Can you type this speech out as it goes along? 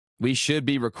We should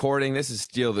be recording. This is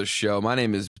Steal the Show. My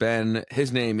name is Ben.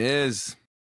 His name is...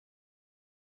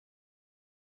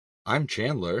 I'm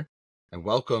Chandler, and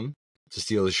welcome to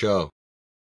Steal the Show.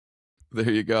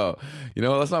 There you go. You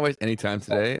know, let's not waste any time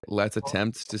today. Let's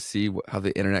attempt to see how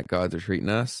the internet gods are treating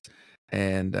us.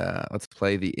 And let's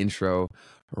play the intro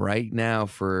right now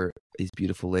for these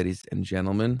beautiful ladies and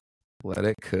gentlemen. Let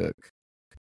it cook.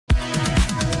 I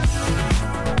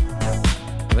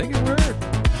think it worked.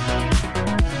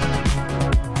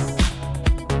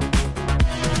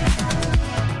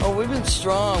 Oh, we've been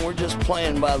strong. We're just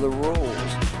playing by the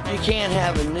rules. You can't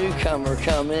have a newcomer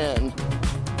come in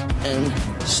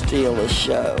and steal a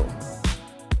show.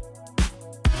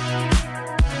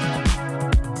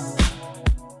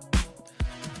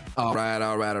 All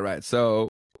right. So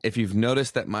if you've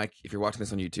noticed that if you're watching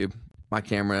this on YouTube, my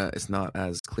camera is not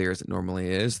as clear as it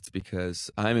normally is. It's because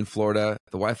I'm in Florida.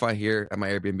 The Wi-Fi here at my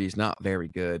Airbnb is not very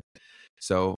good.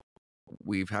 So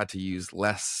we've had to use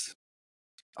less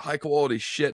high quality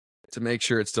shit to make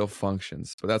sure it still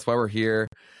functions. But that's why we're here.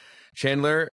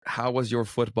 Chandler, how was your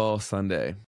football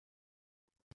Sunday?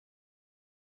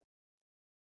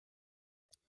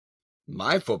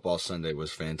 My football Sunday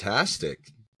was fantastic.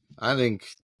 I think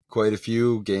quite a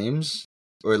few games,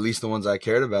 or at least the ones I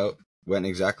cared about, went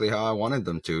exactly how I wanted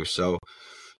them to. So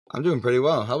I'm doing pretty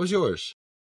well. How was yours?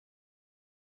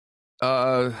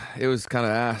 It was kind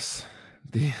of ass.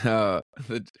 The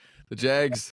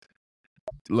Jags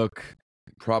look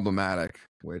problematic,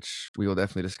 which we will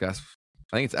definitely discuss.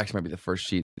 I think it's actually might be the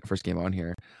first game on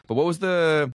here. But what was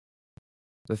the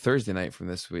Thursday night from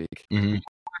this week? Mm-hmm.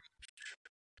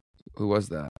 Who was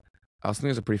that? I also think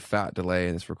there's a pretty fat delay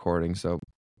in this recording, so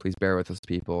please bear with us,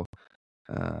 people.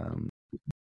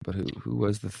 But who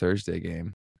was the Thursday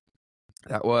game?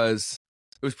 It was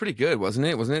pretty good, wasn't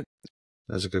it?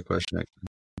 That's a good question.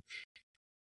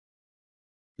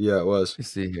 Yeah, it was. Let's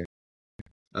see here.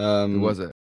 Who was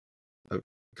it? I've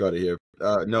got it here.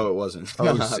 No, it wasn't.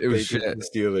 Oh, it was shit.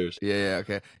 Steelers. Yeah,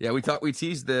 okay. Yeah, we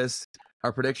teased this.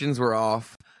 Our predictions were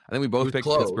off. I think we both picked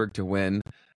Pittsburgh to win.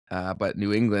 But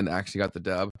New England actually got the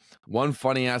dub. One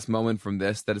funny ass moment from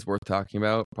this that is worth talking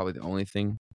about, probably the only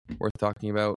thing worth talking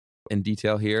about in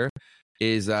detail here,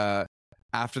 is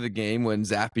after the game when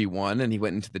Zappy won and he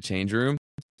went into the change room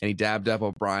and he dabbed up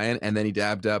O'Brien and then he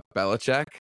dabbed up Belichick.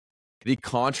 The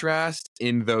contrast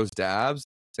in those dabs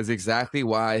is exactly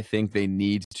why I think they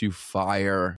need to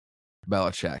fire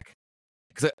Belichick.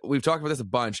 Because we've talked about this a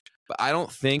bunch, but I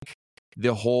don't think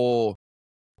the whole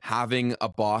having a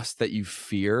boss that you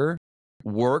fear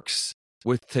works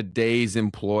with today's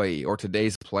employee or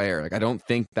today's player. Like, I don't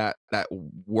think that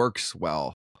works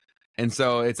well. And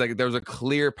so it's like there's a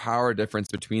clear power difference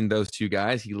between those two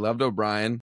guys. He loved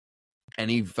O'Brien and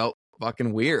he felt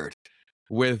fucking weird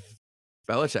with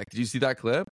Belichick. Did you see that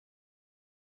clip?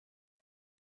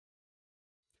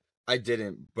 I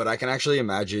didn't, but I can actually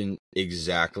imagine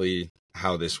exactly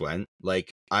how this went.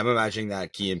 Like, I'm imagining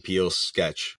that Key and Peele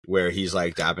sketch where he's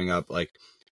like dabbing up like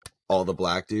all the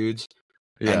black dudes,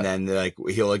 and then like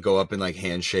he'll like go up and like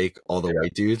handshake all the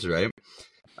white dudes, right?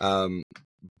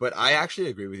 But I actually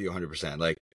agree with you 100%.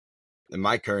 Like, in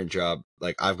my current job,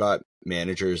 like I've got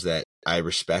managers that I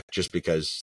respect just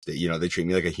because they treat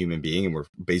me like a human being and we're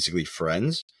basically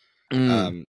friends.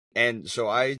 And so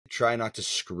I try not to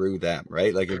screw them,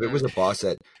 right? Like, if it was a boss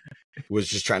that was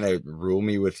just trying to rule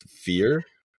me with fear,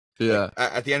 like,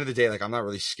 at the end of the day, like, I'm not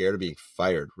really scared of being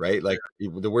fired, right? Like,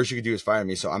 the worst you could do is fire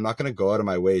me, so I'm not going to go out of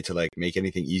my way to like make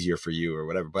anything easier for you or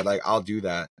whatever. But like, I'll do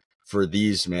that for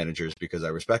these managers because I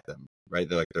respect them, right?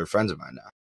 They're friends of mine now.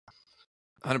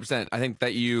 100%. I think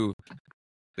that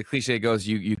the cliche goes,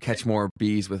 you catch more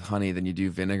bees with honey than you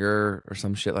do vinegar or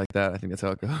some shit like that. I think that's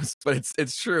how it goes. But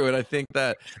it's true, and I think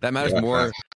that matters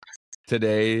more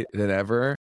today than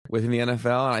ever within the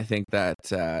NFL. And I think that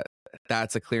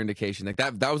that's a clear indication. Like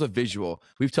that was a visual.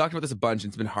 We've talked about this a bunch, and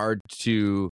it's been hard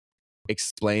to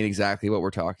explain exactly what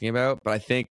we're talking about. But I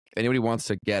think if anybody wants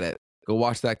to get it, go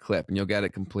watch that clip, and you'll get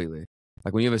it completely.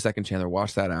 Like, when you have a second Chandler,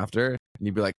 watch that after, and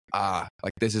you'd be like,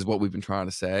 like this is what we've been trying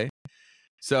to say.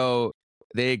 So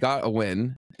they got a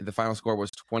win. The final score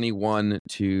was 21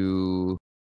 to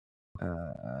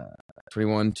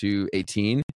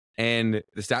 18. And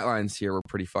the stat lines here were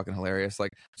pretty fucking hilarious.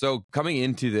 Like, so coming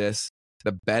into this,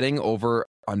 the betting over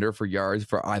under for yards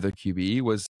for either QB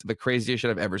was the craziest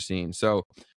shit I've ever seen. So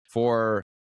for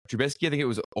Trubisky, I think it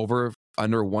was over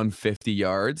under 150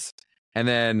 yards. And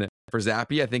then for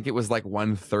Zappy, I think it was like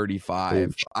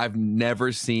 135. I've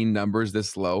never seen numbers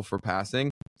this low for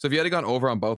passing. So if you had gone over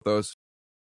on both those,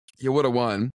 you would have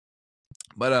won.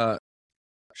 But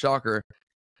shocker,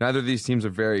 neither of these teams are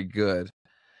very good.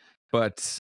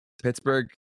 But Pittsburgh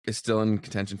is still in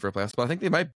contention for a playoff spot. I think they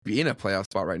might be in a playoff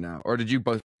spot right now. Or did you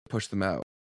both push them out?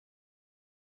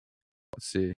 Let's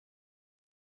see.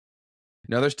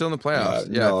 No, they're still in the playoffs.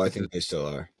 No, I think they still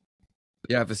are.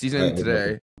 Yeah, if the season ended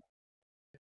today.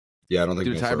 Yeah, I don't think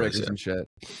do tiebreakers and shit.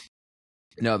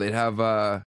 No, they'd have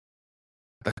the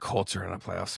Colts are in a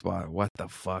playoff spot. What the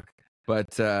fuck?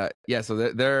 But yeah, so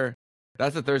they're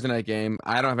that's a Thursday night game.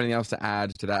 I don't have anything else to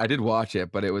add to that. I did watch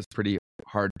it, but it was pretty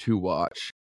hard to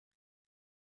watch.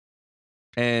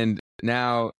 And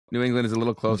now New England is a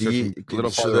little closer, a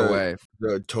little farther away.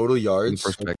 The total yards,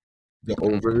 first pick. The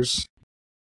overs,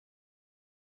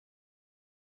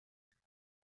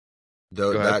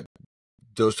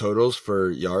 those totals for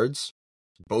yards,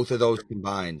 both of those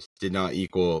combined did not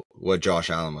equal what Josh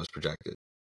Allen was projected.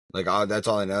 Like that's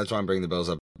all I know. That's why I'm bringing the Bills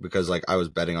up, because like I was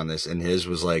betting on this, and his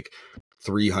was like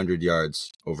 300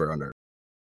 yards over under.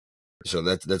 So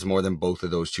that's more than both of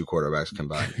those two quarterbacks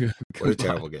combined. What a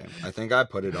terrible game. I think I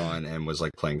put it on and was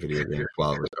like playing video games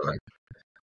while it was going.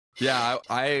 Yeah,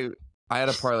 I had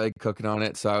a parlay cooking on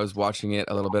it, so I was watching it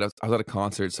a little bit. I was at a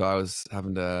concert, so I was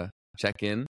having to check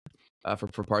in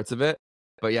for parts of it.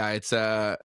 But yeah, it's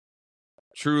a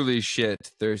truly shit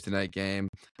Thursday night game.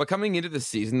 But coming into the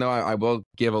season, though, I will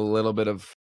give a little bit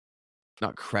of,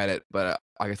 not credit, but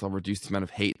I guess I'll reduce the amount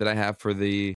of hate that I have for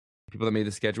the people that made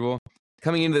the schedule.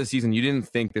 Coming into the season, you didn't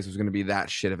think this was going to be that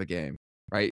shit of a game,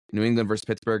 right? New England versus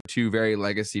Pittsburgh, two very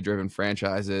legacy-driven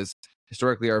franchises,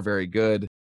 historically are very good,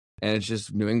 and it's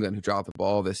just New England who dropped the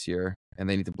ball this year, and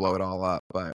they need to blow it all up.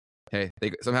 But hey,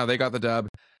 somehow they got the dub.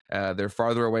 They're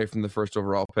farther away from the first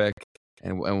overall pick,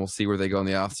 and we'll see where they go in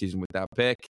the offseason with that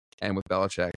pick and with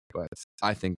Belichick. But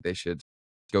I think they should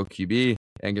go QB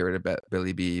and get rid of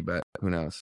Billy B, but who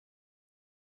knows?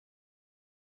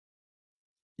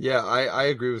 Yeah, I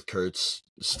agree with Kurt's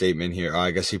statement here.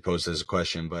 I guess he posed as a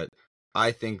question, but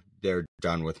I think they're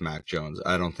done with Mac Jones.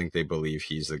 I don't think they believe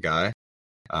he's the guy.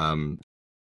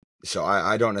 So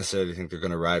I don't necessarily think they're going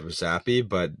to ride with Zappy,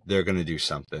 but they're going to do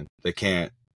something. They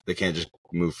can't just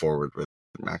move forward with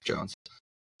Mac Jones.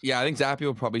 Yeah, I think Zappy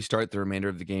will probably start the remainder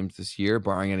of the games this year,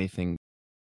 barring anything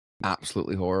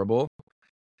absolutely horrible.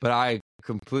 But I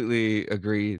completely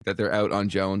agree that they're out on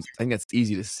Jones. I think that's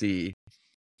easy to see.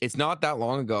 It's not that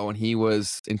long ago when he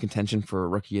was in contention for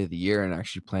Rookie of the Year and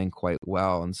actually playing quite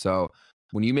well. And so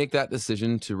when you make that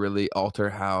decision to really alter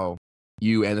how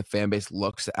you and the fan base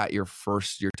looks at your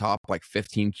top like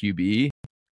 15 QB,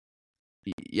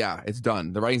 yeah, it's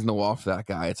done. The writing's on the wall for that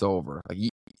guy. It's over. Like,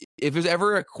 if there's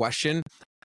ever a question,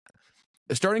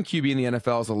 starting QB in the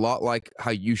NFL is a lot like how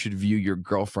you should view your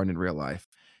girlfriend in real life.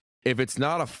 If it's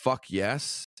not a fuck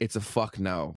yes, it's a fuck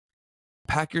no.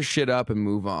 Pack your shit up and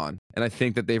move on. And I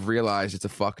think that they've realized it's a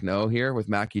fuck no here with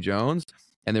Mackie Jones,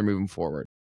 and they're moving forward.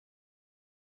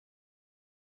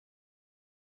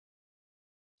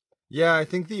 Yeah, I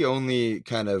think the only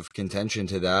kind of contention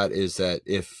to that is that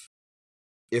if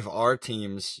our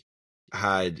teams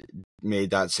had made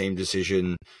that same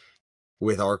decision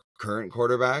with our current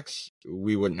quarterbacks,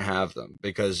 we wouldn't have them,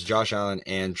 because Josh Allen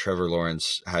and Trevor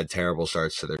Lawrence had terrible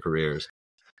starts to their careers.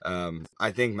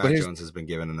 I think Mac Jones has been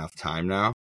given enough time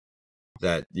now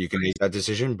that you can make that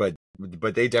decision, but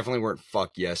they definitely weren't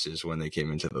fuck yeses when they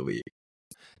came into the league.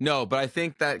 No, but I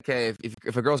think that, okay,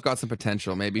 if a girl's got some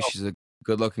potential, maybe she's a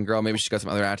good-looking girl, maybe she's got some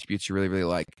other attributes you really, really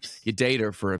like, you date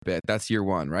her for a bit. That's year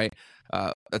one, right?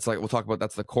 That's like, we'll talk about,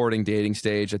 that's the courting, dating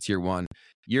stage. That's year one.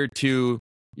 Year two,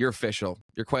 you're official.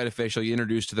 You're quite official. You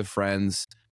introduce to the friends.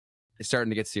 It's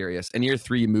starting to get serious. And year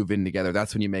three, you move in together.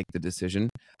 That's when you make the decision.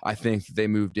 I think they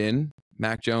moved in.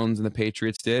 Mac Jones and the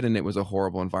Patriots did, and it was a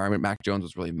horrible environment. Mac Jones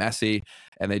was really messy,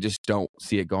 and they just don't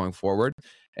see it going forward.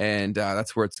 And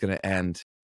that's where it's going to end.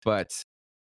 But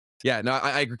yeah, no,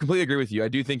 I completely agree with you. I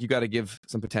do think you got to give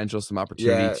some potential, some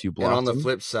opportunity to block. And on the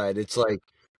flip side, it's like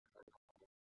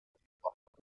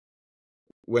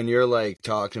when you're like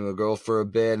talking to a girl for a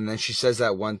bit, and then she says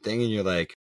that one thing, and you're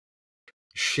like,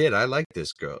 shit, I like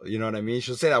this girl. You know what I mean?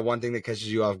 She'll say that one thing that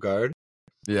catches you off guard.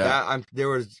 Yeah. There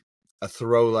was a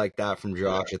throw like that from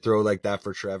Josh, a throw like that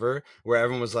for Trevor, where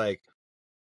everyone was like,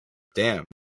 damn,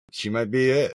 she might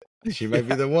be it. She might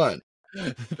be the one.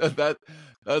 That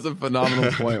was a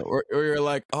phenomenal point. Where you're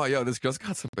like, oh, yo, this girl's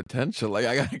got some potential. Like,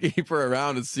 I got to keep her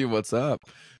around and see what's up.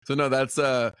 So, no, that's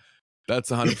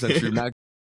 100% true.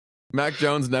 Mac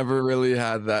Jones never really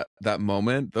had those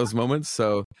moments.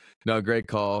 So, no, great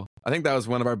call. I think that was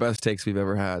one of our best takes we've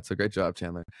ever had. So, great job,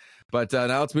 Chandler. But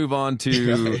now let's move on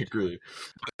to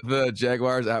the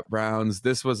Jaguars at Browns.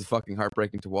 This was fucking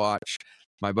heartbreaking to watch.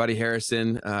 My buddy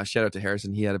Harrison, shout out to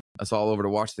Harrison. He had us all over to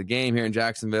watch the game here in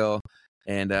Jacksonville.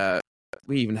 And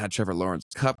we even had Trevor Lawrence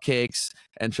cupcakes,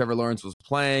 and Trevor Lawrence was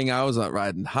playing. I was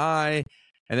riding high,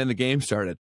 and then the game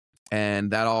started,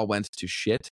 and that all went to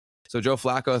shit. So Joe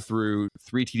Flacco threw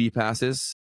 3 TD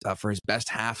passes for his best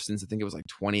half since I think it was like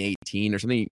 2018 or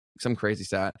something, some crazy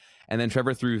stat. And then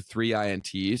Trevor threw 3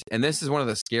 INTs. And this is one of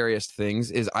the scariest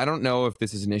things is I don't know if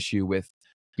this is an issue with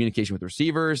communication with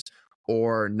receivers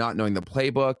or not knowing the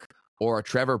playbook or a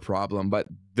Trevor problem, but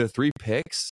the 3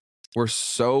 picks were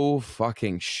so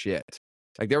fucking shit.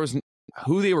 Like there was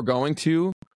who they were going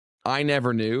to, I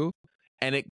never knew.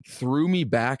 And it threw me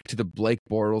back to the Blake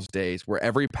Bortles days where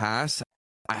every pass,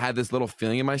 I had this little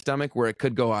feeling in my stomach where it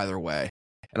could go either way.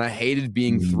 And I hated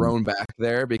being thrown back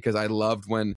there because I loved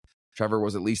when Trevor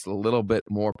was at least a little bit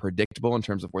more predictable in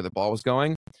terms of where the ball was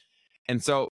going. And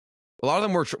so a lot of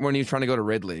them were when he was trying to go to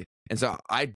Ridley. And so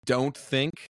I don't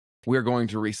think we're going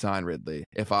to re-sign Ridley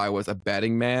if I was a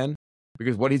betting man,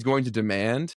 because what he's going to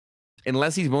demand,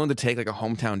 unless he's willing to take like a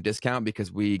hometown discount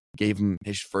because we gave him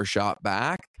his first shot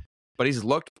back, but he's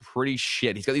looked pretty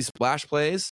shit. He's got these splash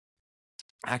plays.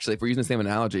 Actually, if we're using the same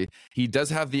analogy, he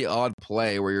does have the odd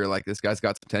play where you're like, this guy's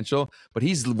got potential, but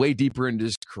he's way deeper into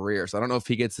his career. So I don't know if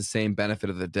he gets the same benefit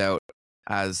of the doubt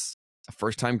as a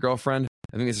first-time girlfriend.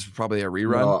 I think this is probably a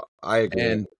rerun. No, I agree.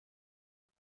 And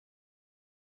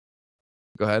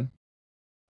go ahead.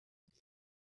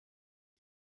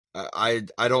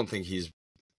 I don't think he's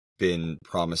been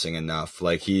promising enough.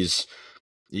 Like he's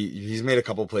made a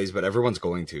couple plays, but everyone's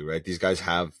going to, right? These guys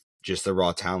have just the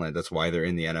raw talent. That's why they're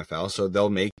in the NFL. So they'll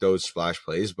make those splash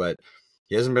plays, but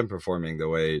he hasn't been performing the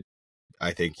way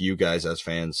I think you guys as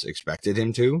fans expected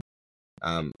him to.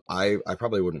 I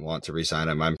probably wouldn't want to re-sign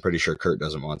him. I'm pretty sure Kurt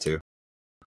doesn't want to.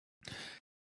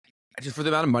 Just for the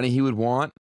amount of money he would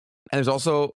want. And there's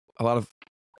also a lot of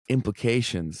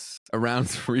implications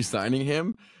around re-signing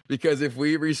him, because if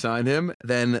we re-sign him,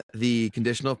 then the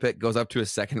conditional pick goes up to a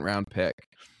 2nd round pick.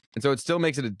 And so it still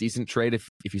makes it a decent trade if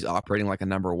he's operating like a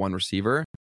number 1 receiver.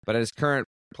 But at his current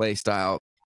play style,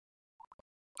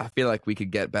 I feel like we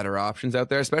could get better options out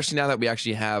there, especially now that we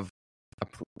actually have a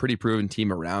pretty proven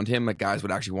team around him, like guys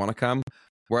would actually want to come.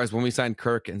 Whereas when we signed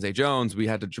Kirk and Zay Jones, we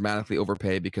had to dramatically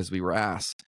overpay because we were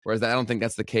ass. Whereas I don't think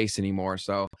that's the case anymore.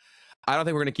 So I don't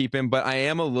think we're going to keep him, but I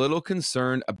am a little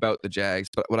concerned about the Jags.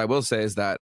 But what I will say is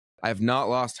that I have not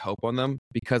lost hope on them,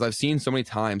 because I've seen so many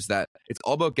times that it's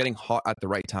all about getting hot at the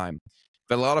right time.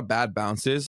 But a lot of bad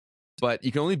bounces, but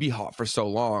you can only be hot for so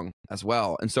long as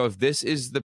well. And so if this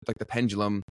is the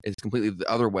pendulum is completely the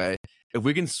other way, if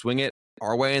we can swing it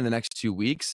our way in the next 2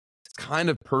 weeks, it's kind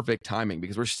of perfect timing,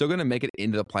 because we're still going to make it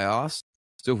into the playoffs.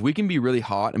 So if we can be really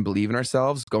hot and believe in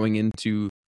ourselves going into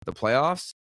the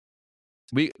playoffs,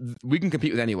 we can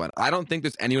compete with anyone. I don't think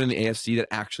there's anyone in the AFC that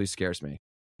actually scares me.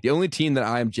 The only team that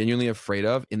I am genuinely afraid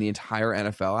of in the entire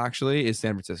NFL actually is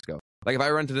San Francisco. Like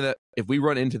if we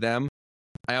run into them,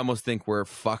 I almost think we're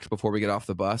fucked before we get off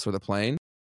the bus or the plane.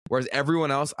 Whereas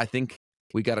everyone else, I think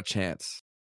we got a chance.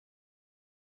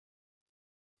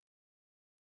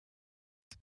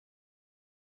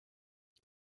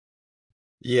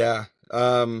 Yeah.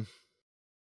 I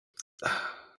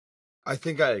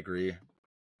think I agree.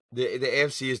 The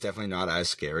AFC is definitely not as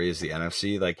scary as the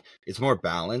NFC. Like, it's more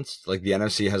balanced. Like, the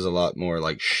NFC has a lot more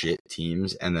like shit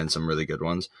teams and then some really good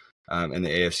ones. And the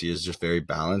AFC is just very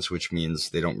balanced, which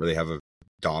means they don't really have a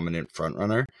dominant front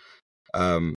runner.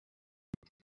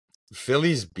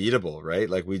 Philly's beatable, right?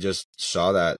 Like, we just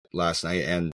saw that last night,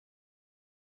 and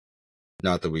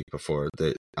not the week before.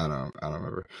 I don't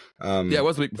remember. Yeah, it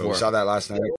was the week before. We saw that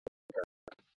last night.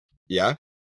 Yeah.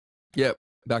 Yep.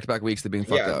 Back-to-back weeks they're being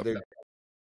fucked up.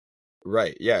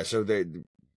 Right. Yeah. So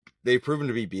they've proven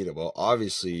to be beatable.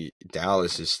 Obviously,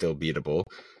 Dallas is still beatable.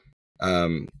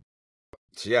 So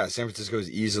yeah, San Francisco is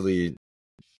easily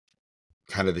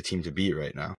kind of the team to beat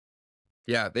right now.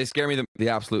 Yeah, they scare me the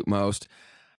absolute most.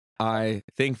 I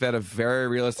think that a very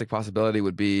realistic possibility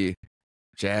would be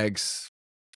Jags,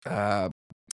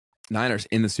 Niners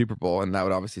in the Super Bowl, and that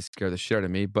would obviously scare the shit out of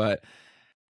me. But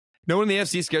no one in the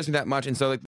AFC scares me that much, and so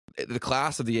like the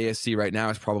class of the AFC right now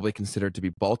is probably considered to be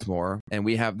Baltimore, and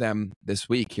we have them this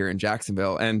week here in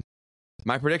Jacksonville. And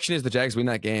my prediction is the Jags win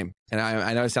that game. And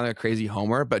I know I sound like a crazy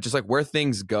homer, but just like where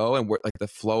things go and where like the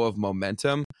flow of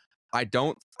momentum, I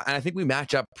think we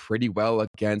match up pretty well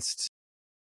against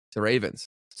the Ravens.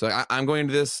 So I'm going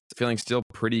into this feeling still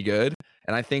pretty good,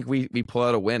 and I think we pull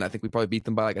out a win. I think we probably beat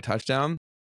them by like a touchdown,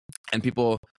 and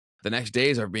people the next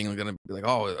days are going to be like,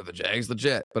 oh, are the Jags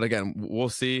legit? But again, we'll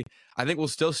see. I think we'll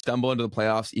still stumble into the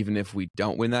playoffs even if we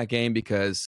don't win that game,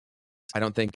 because I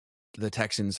don't think the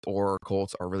Texans or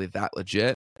Colts are really that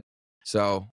legit.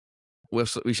 So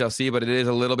we shall see, but it is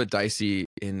a little bit dicey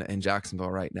in Jacksonville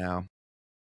right now.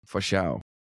 For sure. I'm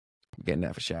getting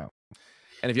that for sure.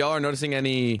 And if y'all are noticing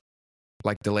any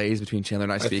like delays between Chandler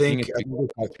and I speaking, it's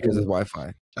because of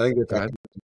Wi-Fi.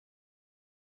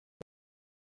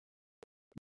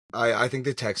 I think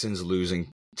the Texans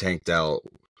losing Tank Dell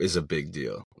is a big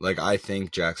deal. Like, I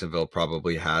think Jacksonville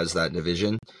probably has that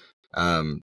division,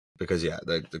 because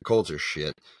the Colts are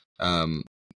shit, and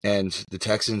the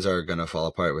Texans are gonna fall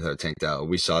apart without Tank Dell.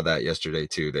 We saw that yesterday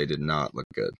too. They did not look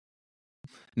good.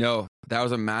 No, that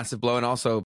was a massive blow, and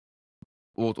also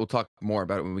we'll talk more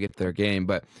about it when we get to their game.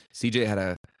 But CJ had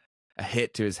a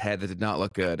hit to his head that did not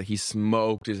look good. He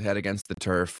smoked his head against the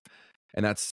turf, and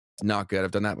that's not good.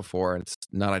 I've done that before, and it's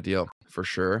not ideal for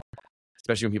sure,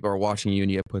 especially when people are watching you and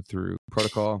you get put through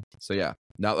protocol. So yeah,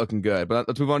 not looking good. But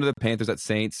let's move on to the Panthers at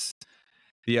Saints.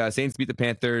 The Saints beat the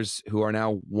Panthers, who are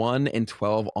now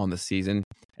 1-12 on the season.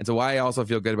 And so why I also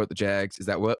feel good about the Jags is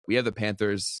that we have the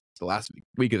Panthers the last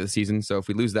week of the season. So if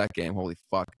we lose that game, holy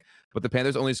fuck. But the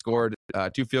Panthers only scored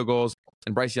 2 field goals,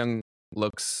 and Bryce Young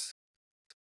looks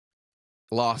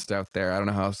lost out there. I don't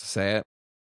know how else to say it.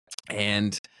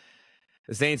 And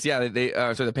the Saints,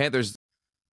 the Panthers,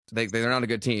 they're not a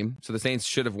good team. So the Saints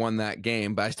should have won that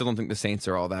game, but I still don't think the Saints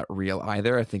are all that real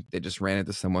either. I think they just ran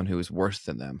into someone who is worse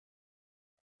than them.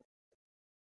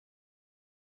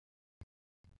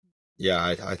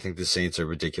 Yeah, I think the Saints are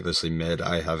ridiculously mid.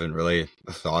 I haven't really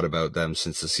thought about them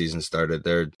since the season started.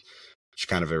 They're just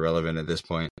kind of irrelevant at this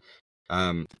point.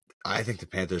 I think the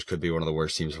Panthers could be one of the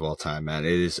worst teams of all time, man.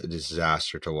 It is a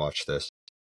disaster to watch this.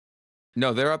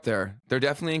 No, they're up there. They're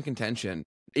definitely in contention.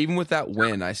 Even with that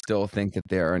win, I still think that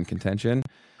they're in contention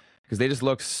because they just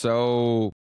look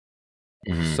so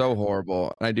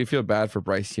horrible. And I do feel bad for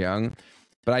Bryce Young.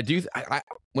 But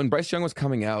when Bryce Young was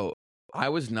coming out, I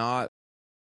was not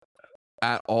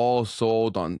at all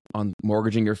sold on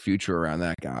mortgaging your future around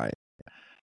that guy.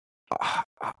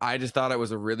 I just thought it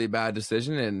was a really bad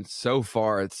decision, and so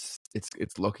far it's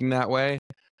looking that way.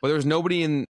 But there was nobody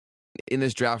in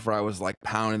this draft where I was like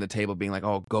pounding the table being like,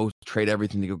 oh, go trade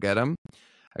everything to go get him.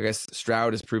 I guess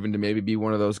Stroud has proven to maybe be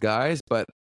one of those guys, but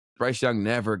Bryce Young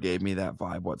never gave me that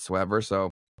vibe whatsoever. So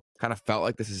kind of felt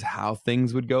like this is how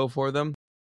things would go for them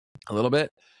a little bit,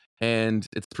 and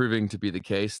it's proving to be the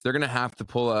case. They're going to have to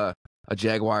pull a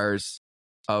Jaguars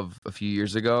of a few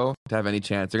years ago to have any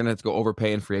chance. They're going to have to go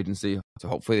overpay in free agency. So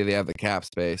hopefully they have the cap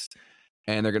space,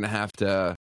 and they're going to have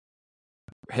to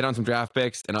hit on some draft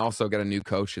picks and also get a new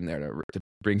coach in there to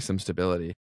bring some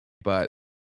stability. But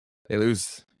they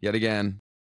lose yet again,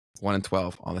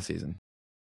 1-12 on the season.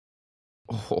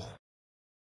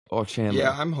 Oh, Chandler.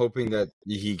 Yeah, I'm hoping that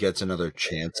he gets another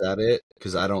chance at it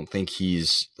because I don't think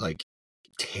he's like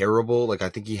terrible. Like, I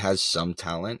think he has some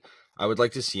talent. I would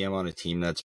like to see him on a team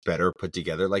that's better put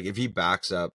together. Like, if he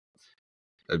backs up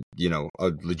a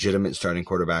legitimate starting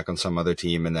quarterback on some other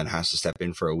team and then has to step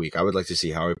in for a week, I would like to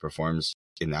see how he performs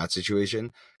in that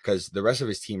situation because the rest of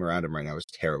his team around him right now is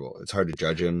terrible. It's hard to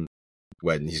judge him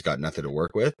when he's got nothing to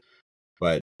work with,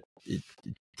 but it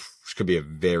could be a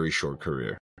very short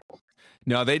career.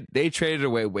 No, they traded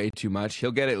away way too much.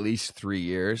 He'll get at least 3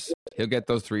 years. He'll get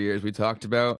those 3 years we talked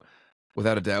about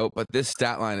without a doubt, but this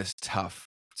stat line is tough.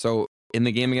 So in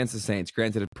the game against the Saints,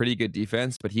 granted a pretty good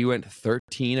defense, but he went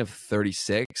 13 of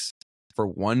 36 for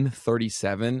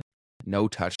 137, no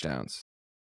touchdowns.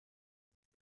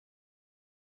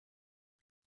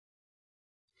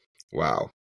 Wow.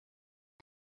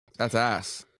 That's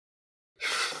ass.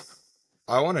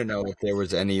 I want to know if there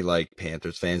was any like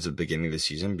Panthers fans at the beginning of the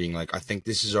season being like, I think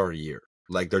this is our year.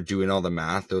 Like, they're doing all the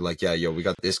math. They're like, yeah, we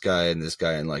got this guy,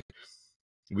 and like,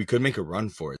 we could make a run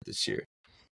for it this year.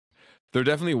 There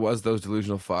definitely was those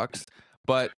delusional fucks,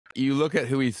 but you look at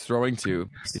who he's throwing to.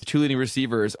 The 2 leading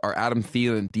receivers are Adam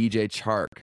Thielen, DJ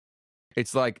Chark.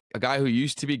 It's like a guy who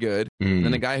used to be good,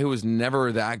 and a guy who was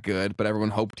never that good, but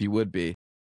everyone hoped he would be.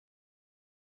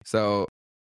 So,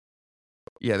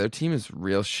 yeah, their team is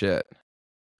real shit.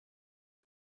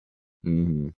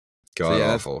 God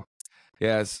awful.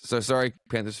 Yes. So sorry,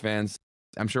 Panthers fans.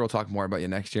 I'm sure we'll talk more about you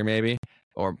next year, maybe,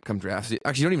 or come draft.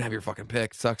 Actually, you don't even have your fucking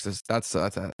pick. Sucks. That's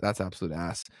absolute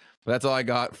ass. But that's all I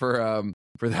got for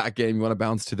that game. You want to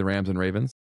bounce to the Rams and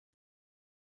Ravens?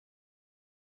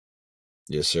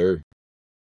 Yes, sir.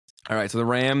 All right. So the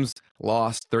Rams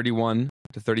lost 31-37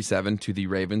 to the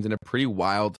Ravens in a pretty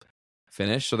wild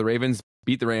finish. So the Ravens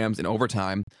beat the Rams in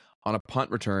overtime on a punt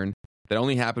return that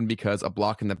only happened because a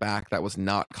block in the back that was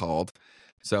not called.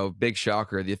 So big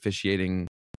shocker. The officiating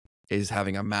is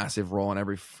having a massive role in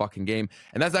every fucking game.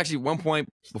 And that's actually one point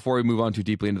before we move on too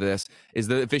deeply into this is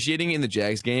the officiating in the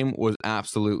Jags game was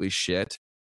absolutely shit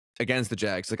against the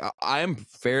Jags. Like, I am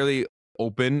fairly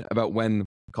open about when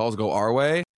calls go our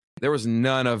way There was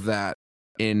none of that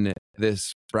in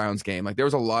this Browns game. Like there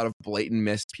was a lot of blatant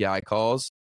missed PI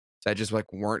calls that just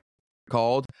like weren't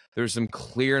called. There's some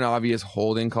clear and obvious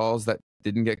holding calls that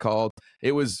didn't get called.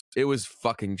 It was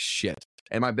fucking shit.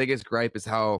 And my biggest gripe is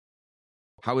how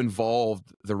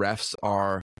involved the refs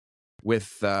are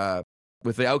with the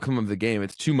outcome of the game.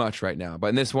 It's too much right now. But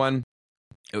in this one,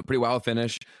 it was a pretty wild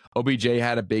finish. OBJ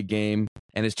had a big game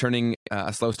and is turning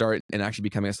a slow start and actually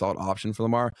becoming a solid option for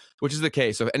Lamar, which is the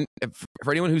case. So, and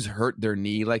for anyone who's hurt their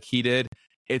knee like he did,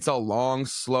 it's a long,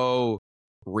 slow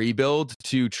rebuild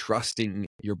to trusting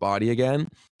your body again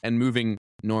and moving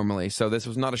normally. So this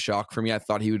was not a shock for me. I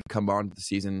thought he would come on to the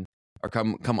season or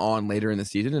come on later in the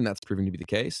season, and that's proving to be the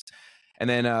case. And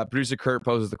then producer Kurt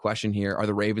poses the question here: are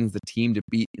the Ravens the team to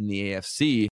beat in the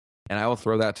AFC? And I will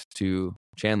throw that to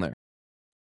Chandler.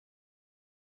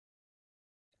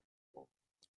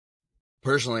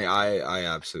 Personally, I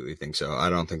absolutely think so. I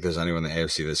don't think there's anyone in the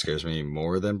AFC that scares me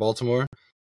more than Baltimore.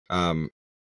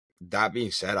 That being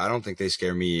said, I don't think they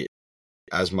scare me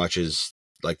as much as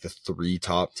like the 3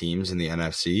 top teams in the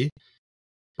NFC.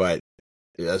 But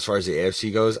as far as the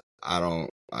AFC goes, I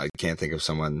can't think of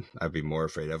someone I'd be more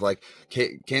afraid of. Like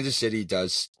Kansas City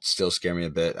does still scare me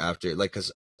a bit after, like,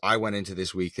 because I went into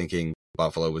this week thinking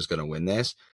Buffalo was going to win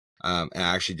this, and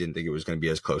I actually didn't think it was going to be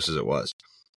as close as it was.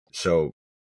 So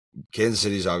Kansas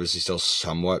City is obviously still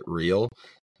somewhat real.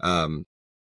 The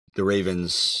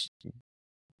Ravens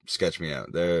sketch me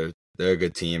out. They're a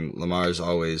good team. Lamar's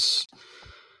always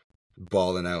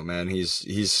balling out, man. This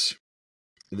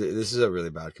is a really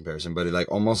bad comparison, but like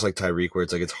almost like Tyreek, where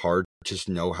it's like it's hard to just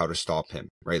know how to stop him,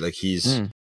 right? Like he's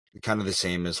kind of the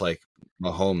same as like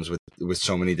Mahomes with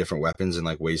so many different weapons and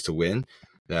like ways to win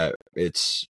that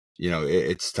it's,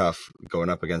 it's tough going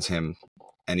up against him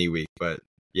any week. But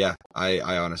yeah,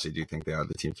 I honestly do think they are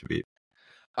the team to beat.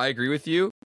 I agree with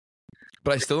you,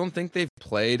 but I still don't think they've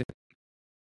played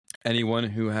anyone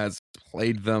who has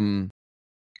played them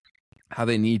how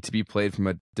they need to be played from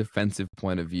a defensive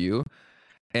point of view.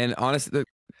 And honestly,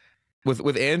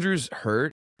 with Andrews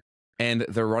hurt and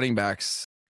their running backs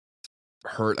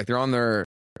hurt, like they're on their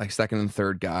like second and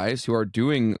third guys who are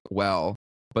doing well,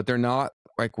 but they're not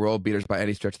like world beaters by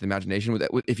any stretch of the imagination.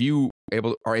 If you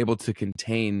are able to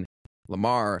contain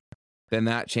Lamar, then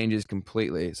that changes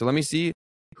completely. So let me see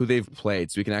who they've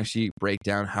played so we can actually break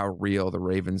down how real the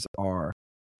Ravens are.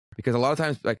 Because a lot of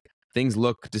times, like, things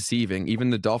look deceiving. Even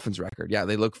the Dolphins record, yeah,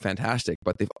 they look fantastic,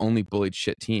 but they've only bullied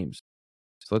shit teams.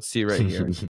 So let's see right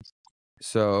here.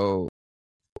 So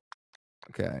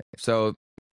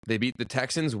they beat the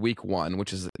Texans week 1,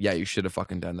 which is, yeah, you should have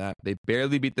fucking done that. They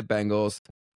barely beat the Bengals.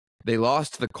 They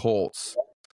lost to the Colts.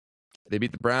 They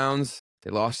beat the Browns.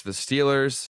 They lost to the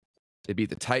Steelers. They beat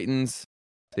the Titans.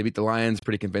 They beat the Lions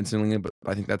pretty convincingly, but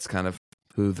I think that's kind of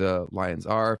who the Lions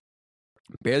are.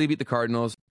 Barely beat the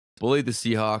Cardinals. Bullied the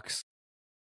Seahawks.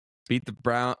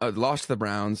 Lost to the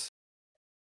Browns.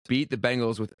 Beat the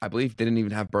Bengals with, I believe, they didn't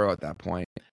even have Burrow at that point.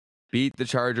 Beat the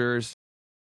Chargers.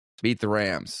 Beat the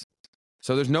Rams.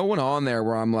 So there's no one on there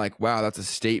where I'm like, wow, that's a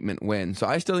statement win. So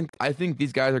I think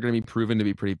these guys are going to be proven to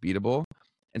be pretty beatable.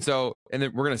 And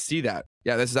then we're going to see that.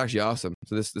 Yeah, this is actually awesome.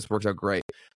 So this works out great.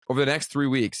 Over the next 3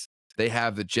 weeks, they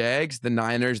have the Jags, the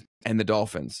Niners, and the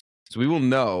Dolphins. So we will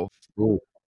know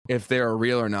if they are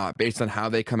real or not based on how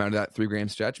they come out of that 3-game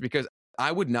stretch, because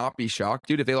I would not be shocked,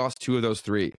 dude, if they lost 2 of those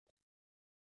 3.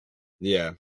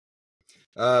 Yeah.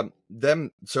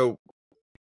 So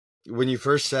when you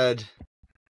first said,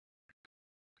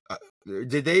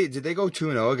 did they go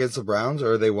 2-0 against the Browns,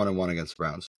 or are they 1-1 against the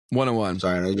Browns? 1-1.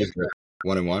 Sorry, I know you just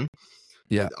 1-1.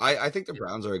 Yeah. I think the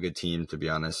Browns are a good team, to be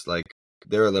honest. Like,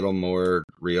 they're a little more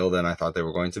real than I thought they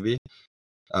were going to be.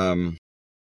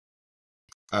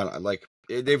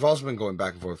 They've also been going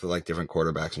back and forth with like different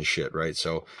quarterbacks and shit, right?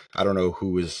 So I don't know who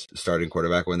was starting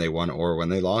quarterback when they won or when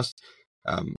they lost.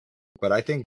 But I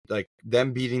think like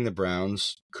them beating the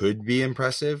Browns could be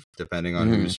impressive, depending on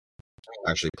who's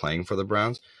actually playing for the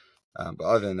Browns. But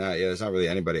other than that, yeah, there's not really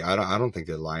anybody. I don't think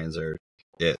the Lions are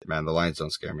it, man. The Lions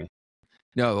don't scare me.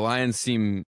 No, the Lions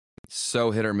seem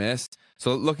so hit or miss.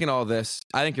 So looking at all this,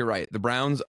 I think you're right. The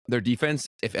Browns, their defense,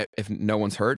 if no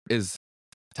one's hurt, is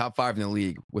top 5 in the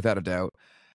league without a doubt.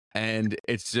 And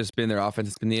it's just been their offense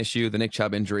has been the issue. The Nick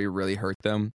Chubb injury really hurt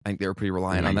them. I think they were pretty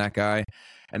reliant on that guy.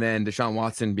 And then Deshaun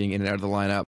Watson being in and out of the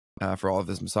lineup for all of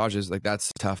his massages, like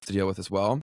that's tough to deal with as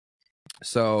well.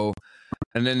 So,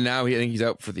 and then now I think he's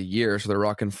out for the year. So they're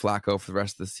rocking Flacco for the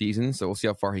rest of the season. So we'll see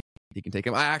how far he can take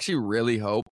him. I actually really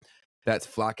hope that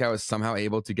Flacco is somehow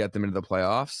able to get them into the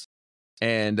playoffs.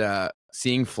 And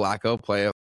seeing Flacco play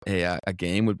a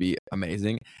game would be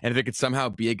amazing. And if it could somehow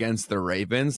be against the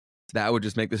Ravens, that would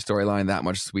just make the storyline that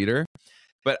much sweeter.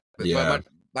 But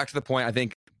back to the point, I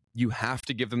think you have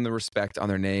to give them the respect on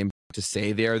their name to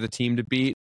say they are the team to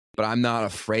beat, but I'm not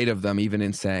afraid of them even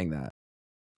in saying that.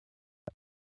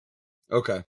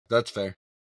 Okay, that's fair.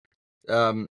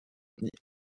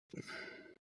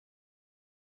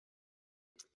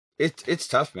 It's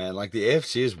tough, man. Like, the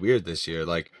AFC is weird this year.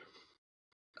 Like,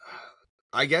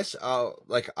 I guess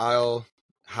I'll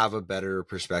have a better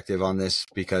perspective on this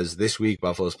because this week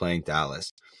Buffalo's playing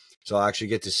Dallas. So I'll actually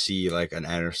get to see like an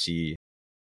NFC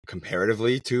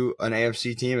comparatively to an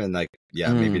AFC team, and like,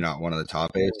 maybe not one of the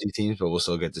top AFC teams, but we'll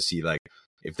still get to see like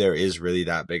if there is really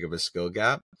that big of a skill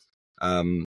gap.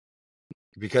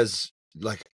 Because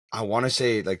like, I want to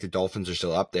say like the Dolphins are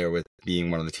still up there with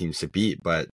being one of the teams to beat,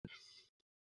 but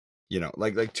you know,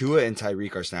 like Tua and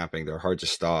Tyreek are snapping. They're hard to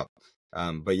stop.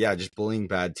 But yeah, just bullying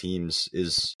bad teams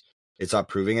it's not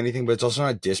proving anything, but it's also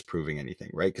not disproving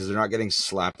anything, right? Because they're not getting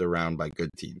slapped around by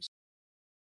good teams.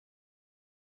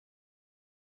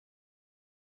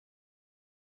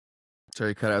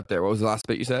 Sorry, cut out there. What was the last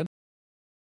bit you said?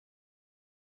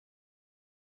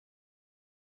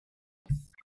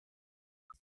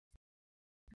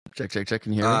 Check.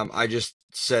 Can you hear me? I just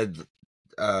said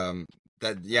that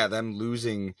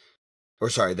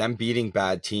them beating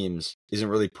bad teams isn't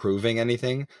really proving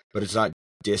anything, but it's not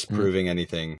disproving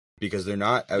anything because they're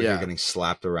not out here getting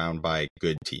slapped around by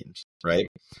good teams, right?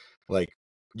 Like,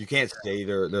 you can't say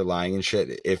they're lying and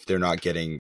shit if they're not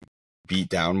getting beat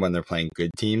down when they're playing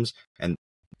good teams.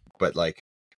 But like,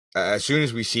 as soon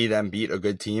as we see them beat a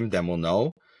good team, then we'll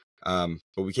know. But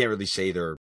we can't really say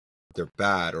they're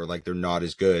bad or like they're not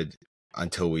as good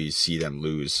until we see them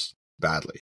lose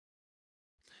badly.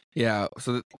 Yeah,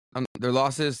 so their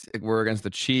losses were against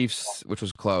the Chiefs, which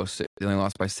was close. They only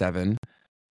lost by 7.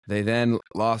 They then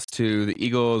lost to the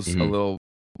Eagles a little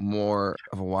more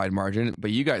of a wide margin,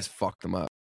 but you guys fucked them up.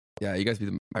 Yeah, you guys beat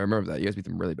them. I remember that. You guys beat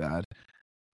them really bad.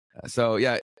 So,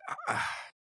 yeah,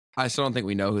 I still don't think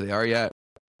we know who they are yet.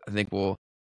 I think we'll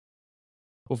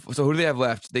so who do they have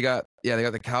left? They got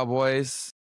the Cowboys,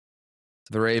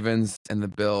 the Ravens, and the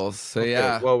Bills. So, okay,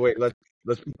 yeah. Well, wait, let's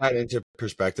put that into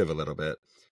perspective a little bit.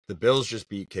 The Bills just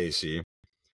beat KC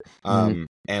and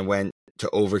went to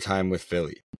overtime with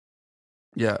Philly.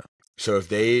 Yeah. So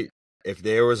if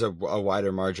there was a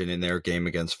wider margin in their game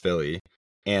against Philly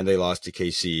and they lost to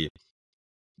KC,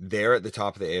 they're at the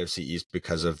top of the AFC East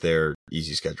because of their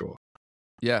easy schedule.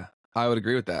 Yeah, I would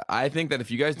agree with that. I think that if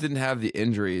you guys didn't have the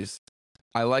injuries,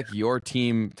 I like your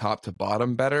team top to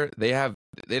bottom better. They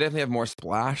definitely have more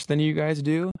splash than you guys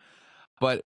do,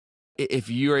 but if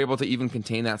you're able to even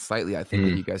contain that slightly, I think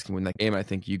that you guys can win that game. I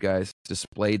think you guys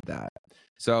displayed that.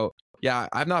 So, yeah,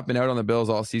 I've not been out on the Bills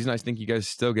all season. I think you guys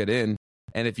still get in.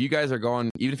 And if you guys are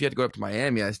going, even if you have to go up to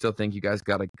Miami, I still think you guys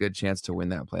got a good chance to win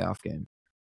that playoff game.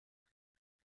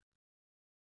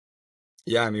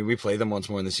 Yeah, I mean, we play them once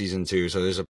more in the season too, so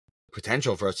there's a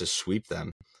potential for us to sweep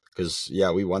them because,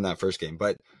 yeah, we won that first game.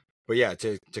 But yeah,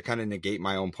 to kind of negate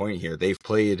my own point here, they've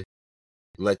played,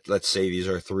 let's say these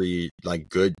are 3 like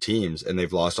good teams, and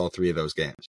they've lost all 3 of those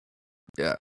games.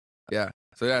 Yeah.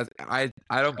 So yeah, I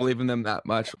don't believe in them that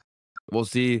much. We'll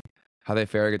see how they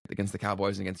fare against the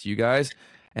Cowboys and against you guys,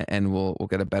 and we'll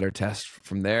get a better test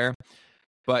from there.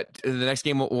 But the next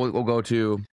game we'll go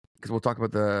to, because we'll talk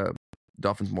about the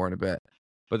Dolphins more in a bit.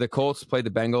 But the Colts played the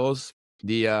Bengals.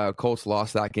 The Colts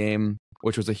lost that game,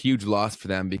 which was a huge loss for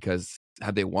them because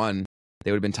had they won,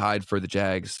 they would have been tied for the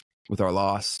Jags with our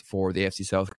loss for the AFC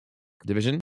South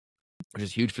division, which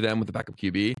is huge for them with the backup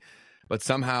QB. But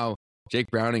somehow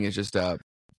Jake Browning is just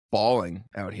balling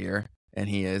out here, and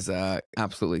he is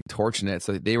absolutely torching it.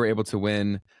 So they were able to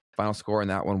win. Final score in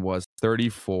that one was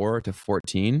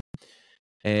 34-14.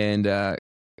 And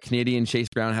Canadian Chase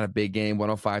Brown had a big game,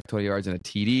 105 total yards and a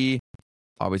TD.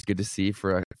 Always good to see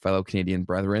for a fellow Canadian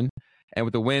brethren. And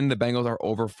with the win, the Bengals are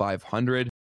over 500.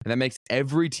 And that makes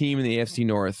every team in the AFC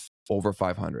North over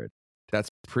 500. That's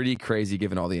pretty crazy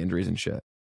given all the injuries and shit.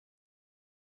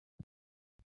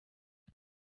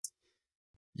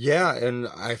 Yeah, and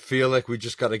I feel like we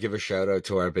just got to give a shout out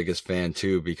to our biggest fan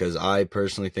too, because I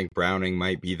personally think Browning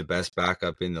might be the best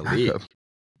backup in the league.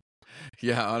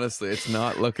 Yeah, honestly, it's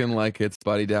not looking like it's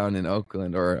Buddy down in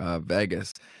Oakland or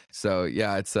Vegas. So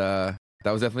yeah, it's that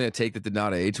was definitely a take that did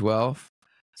not age well.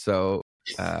 So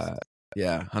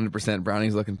yeah, 100%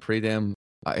 Browning's looking pretty damn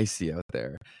icy out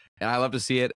there, and I love to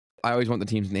see it. I always want the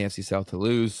teams in the AFC South to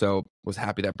lose, so was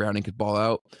happy that Browning could ball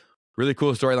out. Really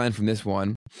cool storyline from this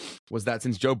one was that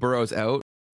since Joe Burrow's out,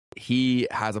 he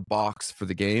has a box for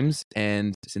the games,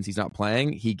 and since he's not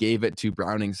playing, he gave it to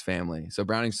Browning's family. So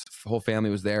Browning's whole family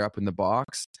was there up in the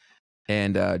box,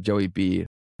 and Joey B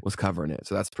was covering it.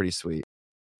 So that's pretty sweet.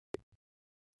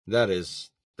 That is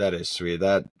sweet.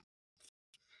 That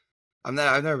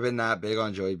I've never been that big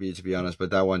on Joey B, to be honest,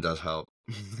 but that one does help.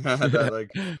 That,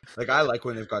 like I like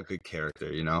when they've got good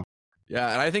character, you know?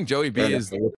 Yeah, and I think Joey B is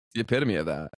the epitome of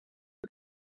that.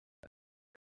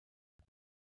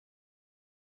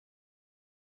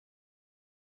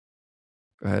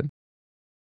 Go ahead.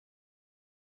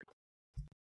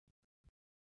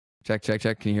 Check.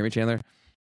 Can you hear me, Chandler?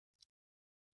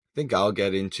 I think I'll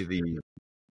get into the...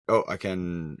 Oh, I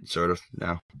can sort of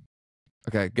now.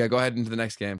 Okay, go ahead into the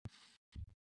next game.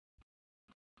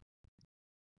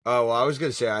 Oh, well, I was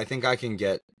going to say, I think I can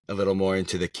get a little more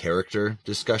into the character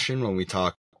discussion when we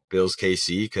talk Bills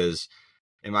KC, because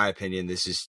in my opinion, this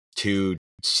is two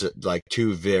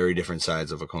very different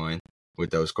sides of a coin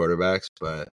with those quarterbacks.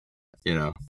 But, you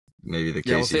know, maybe the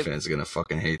KC fans are going to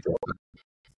fucking hate them.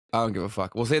 I don't give a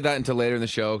fuck. We'll save that until later in the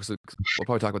show because we'll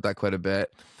probably talk about that quite a bit.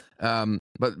 But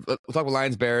we'll talk about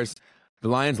Lions-Bears. The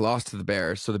Lions lost to the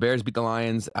Bears. So the Bears beat the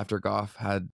Lions after Goff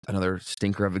had another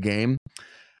stinker of a game.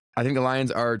 I think the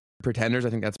Lions are pretenders. I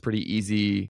think that's pretty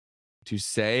easy to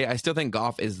say. I still think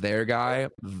Goff is their guy.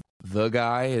 The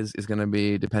guy is going to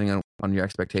be depending on your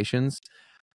expectations.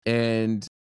 And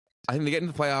I think they get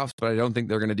into the playoffs, but I don't think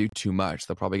they're going to do too much.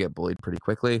 They'll probably get bullied pretty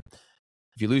quickly.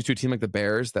 If you lose to a team like the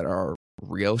Bears that are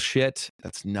real shit,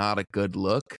 that's not a good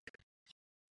look.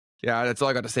 Yeah, that's all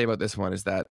I got to say about this one is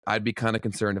that I'd be kind of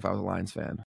concerned if I was a Lions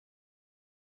fan.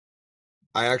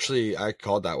 I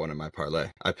called that one in my parlay.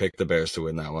 I picked the Bears to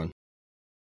win that one.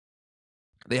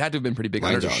 They had to have been pretty big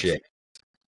Lions underdogs. Are shit.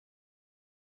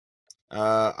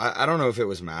 I don't know if it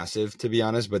was massive, to be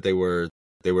honest, but they were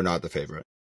not the favorite.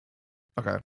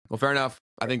 Okay. Well, fair enough.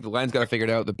 I think the Lions got to figure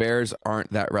it out. The Bears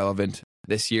aren't that relevant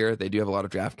this year. They do have a lot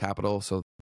of draft capital, so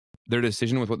their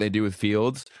decision with what they do with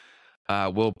Fields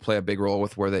will play a big role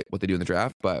with what they do in the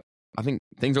draft. But I think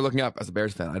things are looking up. As a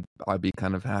Bears fan, I'd be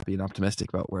kind of happy and optimistic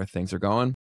about where things are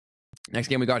going. Next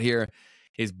game we got here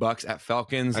is Bucks at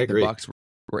Falcons. I agree. The Bucks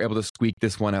were able to squeak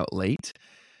this one out late.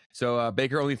 So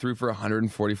Baker only threw for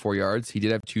 144 yards. He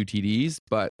did have 2 TDs,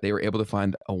 but they were able to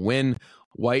find a win.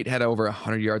 White had over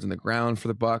 100 yards on the ground for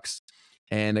the Bucks,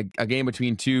 and a game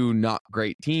between two not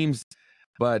great teams.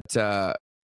 But the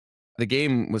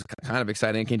game was kind of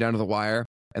exciting. It came down to the wire,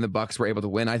 and the Bucks were able to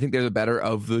win. I think they're the better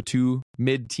of the two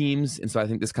mid teams, and so I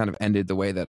think this kind of ended the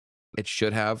way that it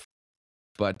should have.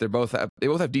 But they both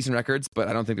have decent records, but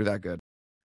I don't think they're that good.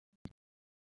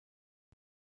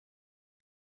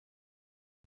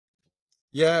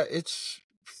 Yeah,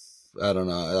 I don't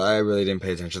know. I really didn't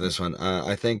pay attention to this one.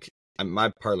 I think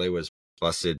my parlay was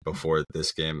busted before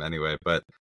this game anyway, but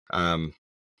I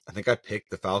think I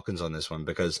picked the Falcons on this one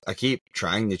because I keep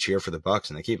trying to cheer for the Bucks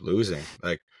and they keep losing.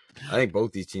 Like, I think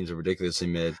both these teams are ridiculously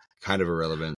mid, kind of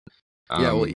irrelevant.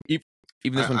 Yeah, well,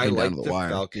 even this one came down to the wire.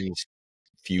 Falcons'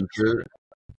 future.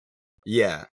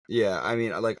 Yeah. I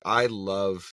mean, like, I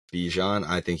love Bijan.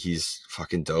 I think he's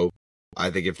fucking dope. I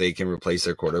think if they can replace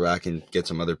their quarterback and get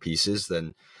some other pieces,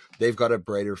 then they've got a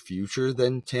brighter future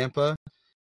than Tampa.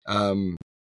 But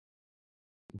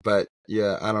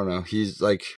yeah, I don't know. He's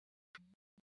like,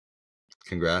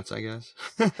 congrats, I guess.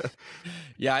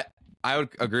 Yeah, I would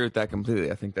agree with that completely.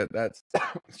 I think that's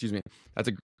excuse me, that's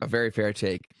a very fair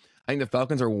take. I think the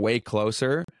Falcons are way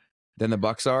closer than the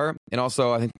Bucks are, and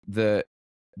also I think the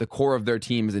core of their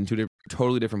team is in two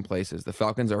totally different places. The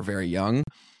Falcons are very young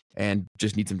and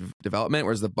just need some development,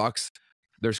 whereas the Bucks,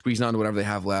 they're squeezing on to whatever they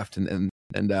have left, and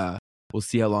we'll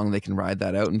see how long they can ride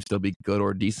that out and still be good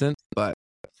or decent. But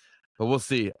we'll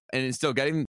see. And it's still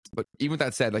getting. But even with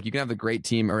that said, like, you can have the great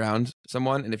team around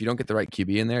someone, and if you don't get the right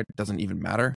QB in there, it doesn't even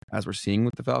matter. As we're seeing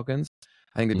with the Falcons,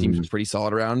 I think the team's pretty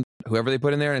solid around whoever they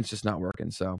put in there, and it's just not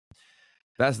working. So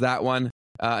that's that one.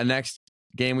 Next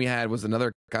game we had was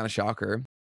another kind of shocker.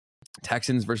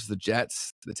 Texans versus the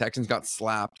Jets. The Texans got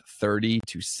slapped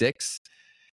 30-6,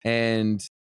 and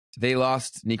they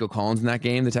lost Nico Collins in that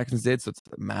game. The Texans did, so it's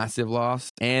a massive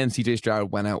loss. And CJ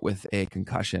Stroud went out with a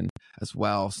concussion as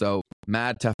well. So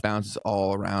mad tough bounces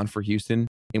all around for Houston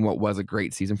in what was a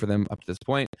great season for them up to this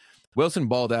point. Wilson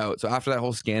balled out. So after that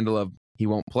whole scandal of he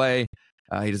won't play,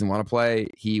 he doesn't want to play,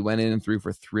 he went in and threw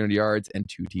for 300 yards and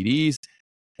 2 TDs,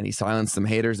 and he silenced some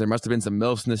haters. There must have been some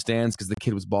MILFs in the stands because the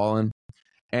kid was balling.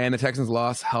 And the Texans'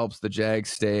 loss helps the Jags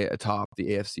stay atop the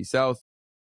AFC South.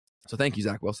 So thank you,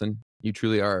 Zach Wilson. You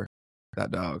truly are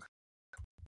that dog.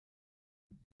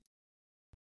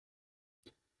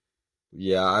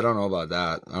 Yeah, I don't know about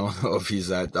that. I don't know if he's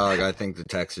that dog. I think the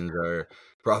Texans are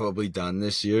probably done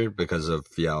this year because of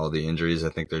all the injuries. I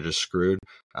think they're just screwed.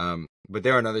 But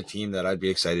they're another team that I'd be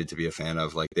excited to be a fan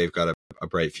of. Like, they've got a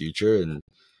bright future, and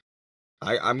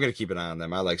I'm gonna keep an eye on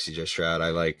them. I like CJ Stroud. I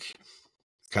like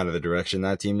kind of the direction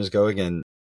that team is going, and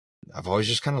I've always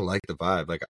just kind of liked the vibe.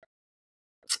 Like,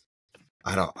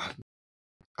 I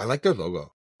like their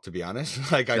logo, to be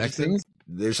honest. Like, I just think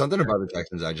there's something about the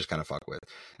Texans I just kind of fuck with.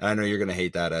 And I know you're gonna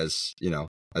hate that as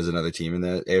another team in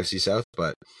the AFC South,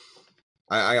 but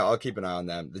I'll keep an eye on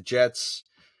them. The Jets,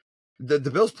 the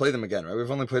Bills play them again, right? We've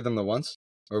only played them the once,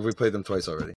 or have we played them twice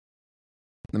already?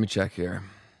 Let me check here.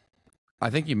 I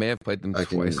think you may have played them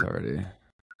twice already.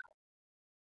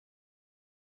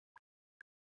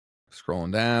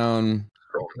 Scrolling down.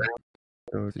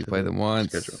 You played them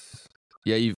once.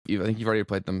 Yeah, I think you've already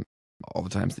played them all the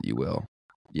times that you will.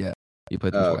 Yeah, you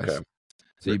played them twice. Okay.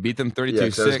 So you beat them 32-6. Yeah, I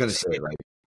was going to say, like,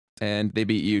 and they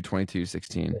beat you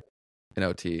 22-16 in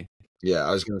OT. Yeah,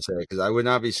 I was going to say, because I would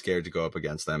not be scared to go up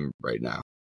against them right now.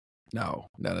 No.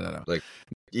 Like,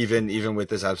 even with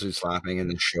this absolute slapping and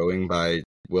the showing by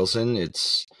Wilson,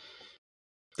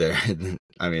 they're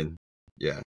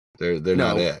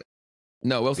not it.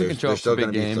 No, Wilson can show up still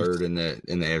big games. Third in the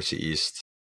AFC East.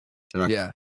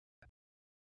 Yeah.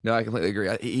 No, I completely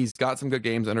agree. He's got some good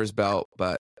games under his belt,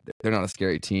 but they're not a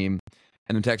scary team.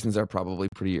 And the Texans are probably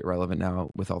pretty irrelevant now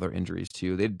with all their injuries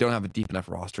too. They don't have a deep enough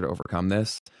roster to overcome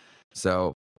this.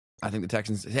 So I think the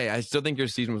Texans, I still think your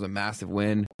season was a massive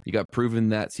win. You got proven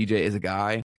that CJ is a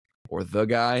guy or the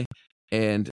guy.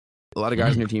 And a lot of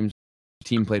guys on your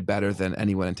team played better than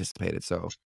anyone anticipated. So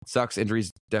it sucks.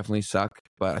 Injuries definitely suck,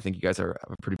 but I think you guys have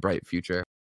a pretty bright future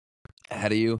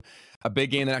ahead of you. A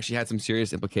big game that actually had some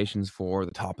serious implications for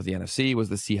the top of the NFC was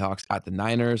the Seahawks at the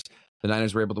Niners. The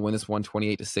Niners were able to win this one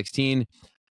 28-16.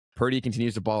 Purdy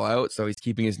continues to ball out, so he's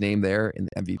keeping his name there in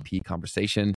the MVP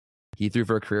conversation. He threw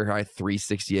for a career high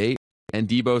 368, and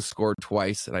Debo scored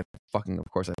twice, and of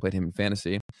course, I played him in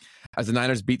fantasy. As the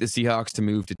Niners beat the Seahawks to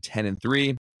move to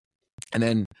 10-3, and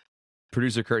then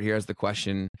producer Kurt here has the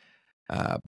question.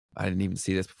 I didn't even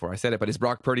see this before I said it, but is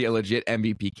Brock Purdy a legit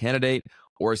MVP candidate,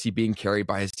 or is he being carried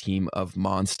by his team of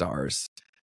monsters?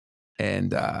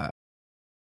 And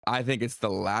I think it's the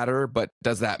latter, but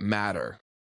does that matter?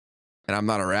 And I'm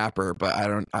not a rapper, but I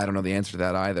don't know the answer to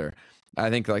that either. I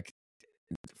think like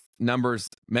numbers,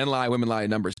 men lie, women lie,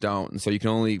 numbers don't. And so you can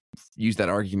only use that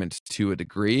argument to a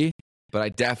degree. But I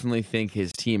definitely think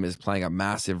his team is playing a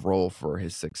massive role for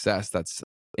his success. That's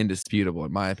indisputable,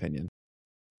 in my opinion.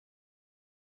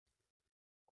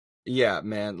 Yeah,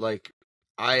 man. Like,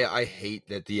 I hate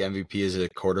that the MVP is a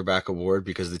quarterback award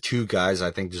because the two guys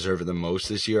I think deserve it the most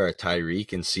this year are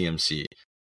Tyreek and CMC.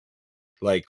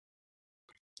 Like,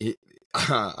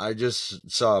 I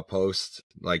just saw a post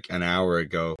like an hour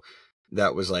ago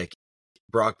that was like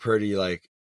Brock Purdy like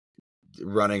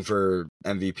running for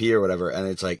MVP or whatever, and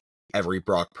it's like every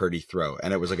Brock Purdy throw,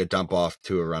 and it was like a dump off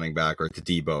to a running back or to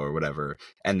Debo or whatever,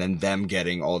 and then them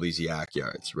getting all these yak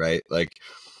yards, right? Like,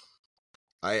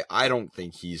 I don't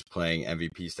think he's playing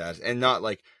MVP status, and not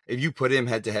like if you put him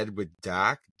head to head with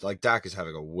Dak, like Dak is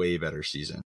having a way better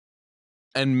season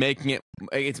and making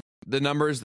it's the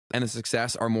numbers and the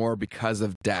success are more because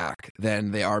of Dak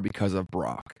than they are because of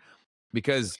Brock.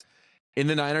 Because in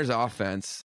the Niners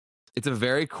offense, it's a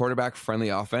very quarterback friendly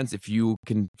offense if you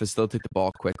can facilitate the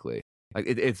ball quickly. Like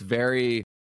it's very.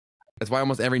 That's why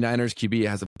almost every Niners QB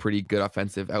has a pretty good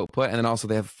offensive output. And then also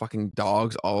they have fucking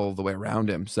dogs all the way around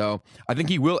him. So I think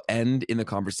he will end in the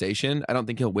conversation. I don't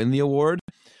think he'll win the award.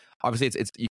 Obviously,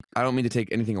 I don't mean to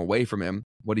take anything away from him.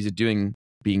 What he's doing,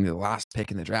 being the last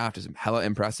pick in the draft, is hella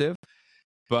impressive.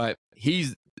 But he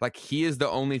is the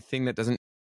only thing that doesn't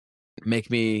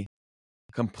make me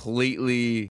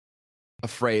completely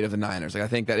afraid of the Niners. Like I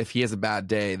think that if he has a bad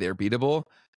day, they're beatable.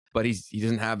 But he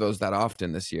doesn't have those that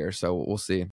often this year. So we'll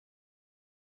see.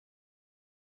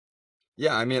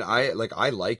 Yeah, I mean, I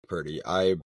like Purdy.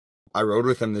 I rode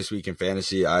with him this week in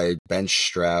fantasy. I benched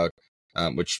Stroud,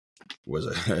 which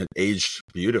was aged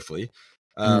beautifully.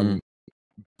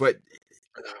 But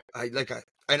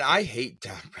I hate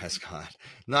Dak Prescott.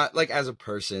 Not like as a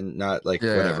person, not like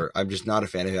whatever. I'm just not a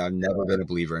fan of him. I've never been a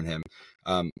believer in him.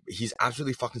 He's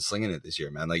absolutely fucking slinging it this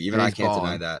year, man. Like even I can't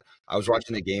deny that. I was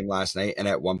watching the game last night, and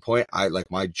at one point,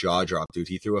 my jaw dropped, dude.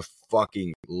 He threw a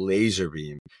fucking laser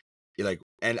beam.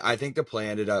 And I think the play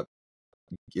ended up,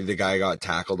 the guy got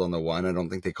tackled on the one. I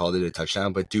don't think they called it a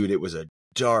touchdown, but dude, it was a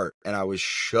dart, and I was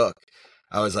shook.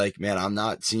 I was like, man, I'm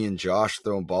not seeing Josh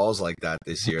throwing balls like that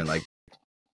this year. And like,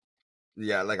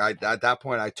 yeah, like at that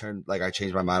point, I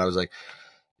changed my mind. I was like,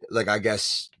 I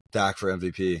guess Dak for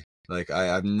MVP. Like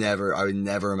I would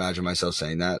never imagine myself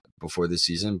saying that before this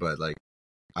season, but like,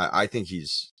 I think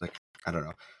he's like, I don't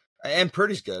know. And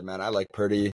Purdy's good, man. I like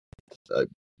Purdy.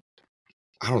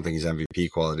 I don't think he's MVP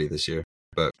quality this year,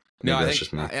 but maybe that's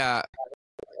just me. Yeah,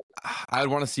 I would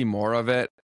want to see more of it,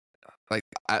 like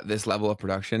at this level of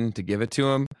production, to give it to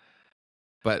him.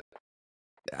 But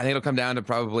I think it'll come down to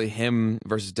probably him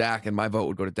versus Dak, and my vote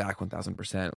would go to Dak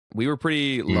 1,000%. We were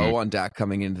pretty low on Dak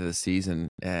coming into the season,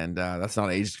 and that's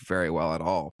not aged very well at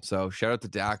all. So shout out to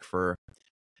Dak for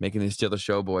making these Steelers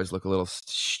show boys look a little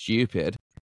stupid.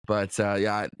 But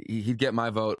yeah, he'd get my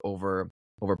vote over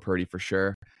Purdy for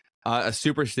sure. A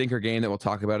super stinker game that we'll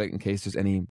talk about it in case there's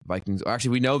any Vikings.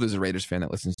 Actually, we know there's a Raiders fan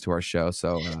that listens to our show,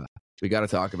 so we got to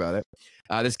talk about it.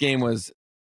 This game was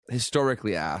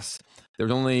historically ass. There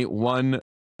was only one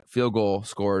field goal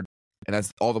scored, and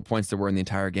that's all the points there were in the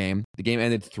entire game. The game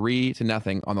ended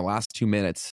 3-0 on the last 2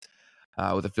 minutes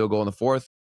with a field goal in the fourth.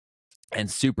 And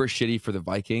super shitty for the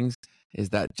Vikings is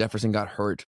that Jefferson got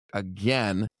hurt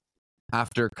again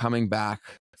after coming back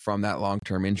from that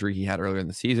long-term injury he had earlier in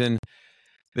the season.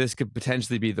 This could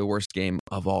potentially be the worst game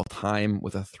of all time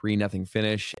with a 3-0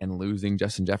 finish and losing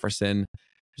Justin Jefferson.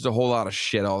 There's a whole lot of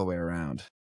shit all the way around.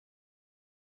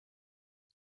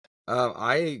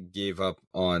 I gave up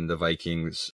on the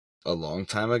Vikings a long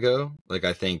time ago. Like,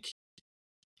 I think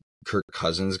Kirk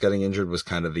Cousins getting injured was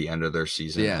kind of the end of their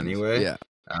season anyway. Yeah.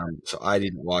 So I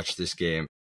didn't watch this game,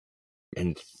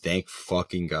 and thank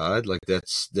fucking God. Like,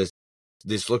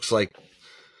 this looks like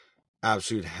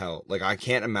absolute hell. Like, I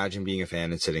can't imagine being a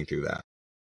fan and sitting through that.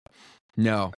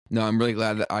 No, I'm really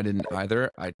glad that I didn't either.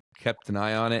 I kept an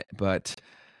eye on it, but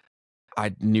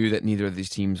I knew that neither of these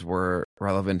teams were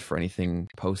relevant for anything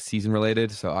postseason related,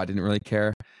 so I didn't really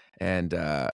care. And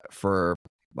for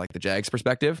like the Jags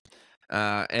perspective,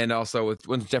 and also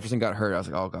when Jefferson got hurt, I was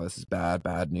like, oh god, this is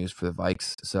bad news for the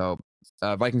Vikes. So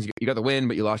Vikings, you got the win,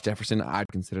 but you lost Jefferson. I'd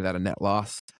consider that a net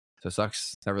loss. So it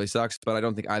sucks. That really sucks. But I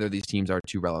don't think either of these teams are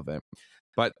too relevant.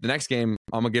 But the next game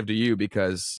I'm gonna give to you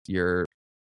because you're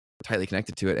tightly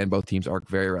connected to it, and both teams are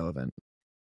very relevant.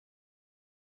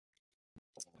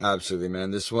 Absolutely,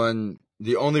 man. This one,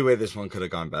 the only way this one could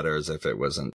have gone better is if it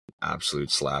wasn't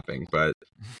absolute slapping. But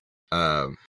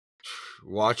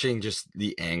watching just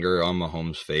the anger on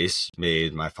Mahomes' face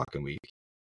made my fucking week.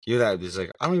 You know that? He's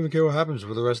like, I don't even care what happens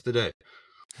for the rest of the day.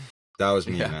 That was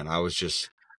me, man. I was just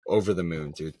over the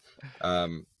moon, dude.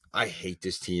 I hate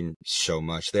this team so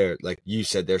much. They're, like you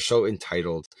said, they're so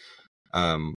entitled.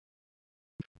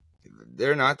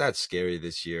 They're not that scary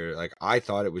this year. Like, I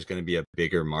thought it was going to be a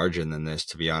bigger margin than this,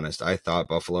 to be honest. I thought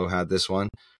Buffalo had this one.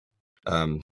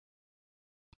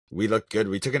 We looked good.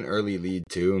 We took an early lead,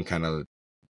 too, and kind of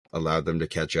allowed them to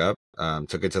catch up.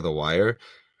 Took it to the wire.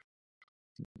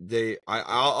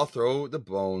 I'll throw the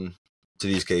bone to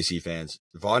these KC fans.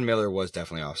 Von Miller was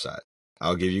definitely offside.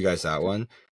 I'll give you guys that one.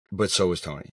 But so was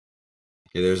Tony.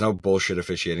 Yeah, there's no bullshit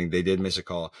officiating. They did miss a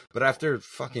call. But after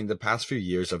fucking the past few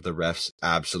years of the refs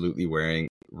absolutely wearing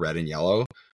red and yellow,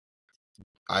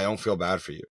 I don't feel bad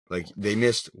for you. Like, they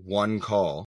missed one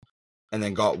call and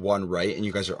then got one right, and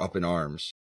you guys are up in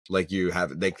arms. Like,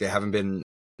 they haven't been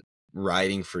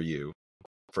riding for you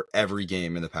for every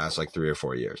game in the past, 3 or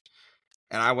 4 years.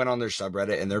 And I went on their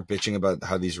subreddit, and they're bitching about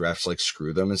how these refs,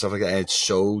 screw them and stuff like that. And it's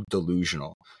so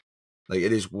delusional.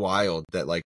 It is wild that,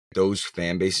 those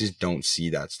fan bases don't see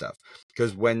that stuff.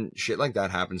 Because when shit like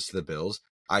that happens to the Bills,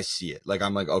 I see it.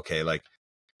 I'm like, okay,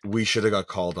 we should have got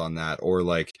called on that. Or,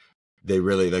 they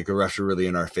really, the refs are really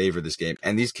in our favor this game.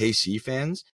 And these KC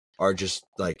fans are just,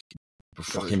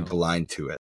 fucking blind to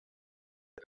it.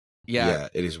 Yeah,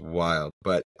 it is wild.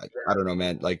 But I don't know,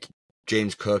 man.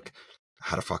 James Cook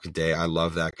had a fucking day. I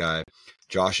love that guy.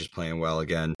 Josh is playing well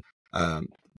again.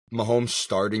 Mahomes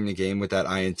starting the game with that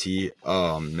INT.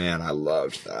 Oh, man, I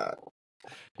loved that.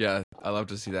 Yeah, I love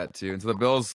to see that, too. And so the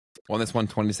Bills won this one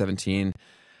 2017.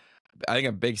 I think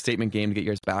a big statement game to get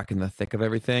yours back in the thick of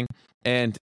everything.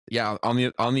 And, yeah, on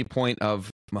the point of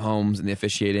Mahomes and the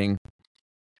officiating,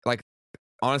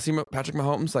 honestly, Patrick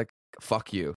Mahomes,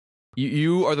 fuck you.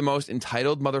 You are the most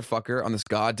entitled motherfucker on this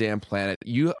goddamn planet.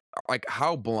 You,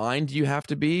 how blind do you have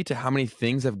to be to how many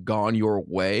things have gone your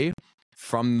way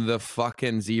from the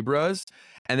fucking zebras?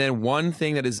 And then one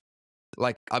thing that is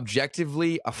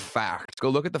objectively a fact, go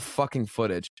look at the fucking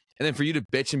footage, and then for you to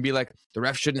bitch and be like, the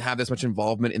ref shouldn't have this much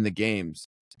involvement in the games.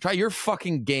 Try your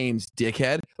fucking games,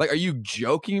 dickhead. Are you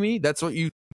joking me? That's what you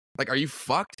are you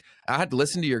fucked? I had to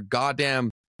listen to your goddamn,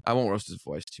 I won't roast his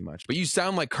voice too much, but you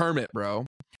sound like Kermit, bro,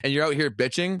 and you're out here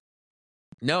bitching.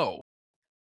 No,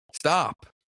 stop.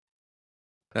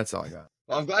 That's all I got.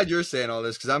 Well, I'm glad you're saying all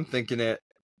this because I'm thinking it.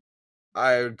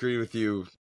 I agree with you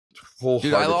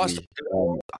wholeheartedly.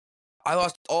 Dude, I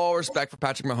lost all respect for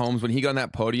Patrick Mahomes when he got on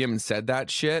that podium and said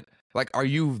that shit. Are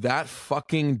you that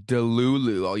fucking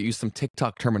delulu? I'll use some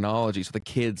TikTok terminology so the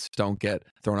kids don't get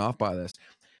thrown off by this.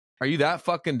 Are you that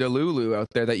fucking delulu out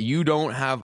there that you don't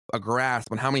have a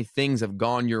grasp on how many things have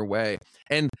gone your way?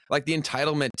 And like the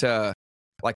entitlement to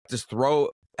like just throw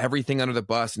everything under the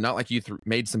bus, not like you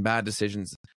made some bad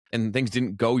decisions and things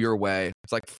didn't go your way.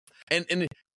 It's like, and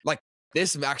like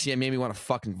this actually made me want to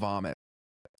fucking vomit.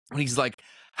 When he's like,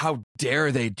 how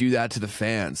dare they do that to the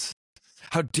fans?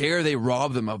 How dare they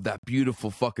rob them of that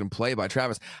beautiful fucking play by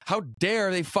Travis? How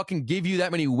dare they fucking give you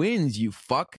that many wins, you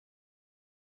fuck?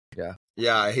 Yeah.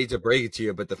 Yeah, I hate to break it to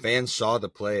you, but the fans saw the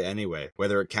play anyway,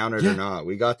 whether it counted or not.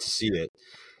 We got to see it.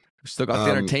 Still got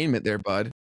the entertainment there,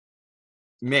 bud.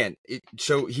 Man,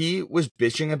 so he was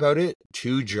bitching about it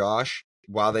to Josh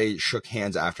while they shook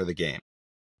hands after the game.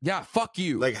 Yeah, fuck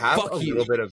you. Like, have a little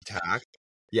bit of tact.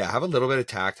 Yeah, have a little bit of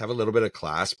tact. Have a little bit of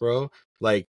class, bro.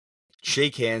 Like,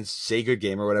 shake hands, say good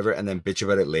game or whatever, and then bitch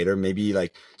about it later. Maybe,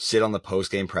 like, sit on the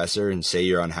post-game presser and say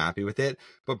you're unhappy with it.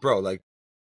 But, bro, like,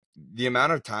 the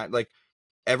amount of time, like,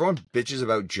 everyone bitches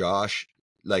about Josh,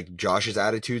 like, Josh's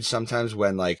attitude sometimes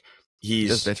when, like,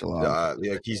 he's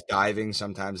he's diving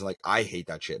sometimes. Like, I hate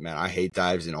that shit, man. I hate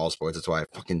dives in all sports. That's why I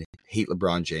fucking hate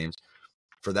LeBron James.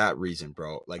 For that reason,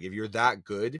 bro. Like, if you're that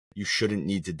good, you shouldn't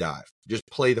need to dive. Just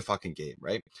play the fucking game,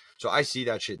 right? So I see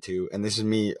that shit too. And this is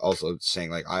me also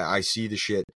saying, like, I see the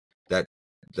shit that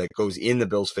goes in the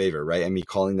Bills' favor, right? And me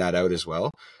calling that out as well.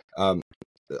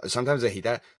 Sometimes I hate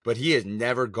that. But he has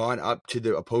never gone up to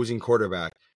the opposing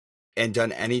quarterback and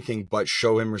done anything but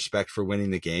show him respect for winning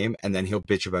the game. And then he'll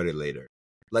bitch about it later.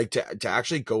 Like, to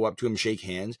actually go up to him, shake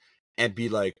hands, and be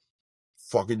like,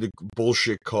 fucking the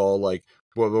bullshit call, like,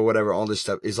 whatever, all this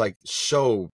stuff is like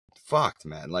so fucked,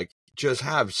 man. Like, just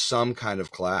have some kind of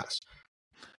class.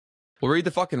 Well, read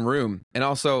the fucking room. And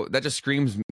also, that just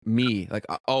screams me. Like,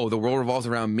 oh, the world revolves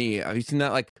around me. Have you seen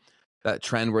that, like, that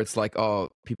trend where it's like, oh,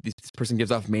 this person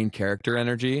gives off main character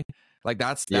energy? Like,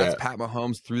 that's Pat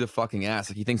Mahomes through the fucking ass.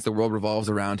 Like, he thinks the world revolves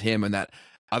around him and that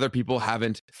other people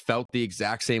haven't felt the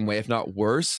exact same way, if not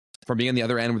worse, from being on the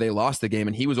other end where they lost the game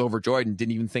and he was overjoyed and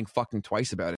didn't even think fucking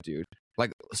twice about it, dude.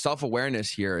 Like,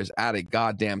 self-awareness here is at a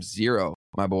goddamn zero,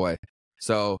 my boy.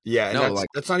 So yeah, and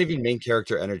that's not even main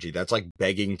character energy. That's like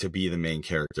begging to be the main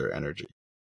character energy.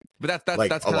 But that's like,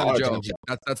 that's kind of a joke.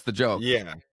 That's the joke.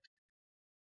 Yeah.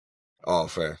 Oh,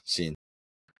 fair. Scene.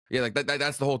 Yeah, like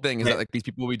that's the whole thing. Is that like these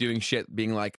people will be doing shit,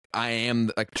 being like, I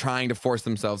am, like, trying to force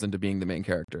themselves into being the main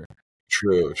character.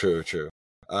 True.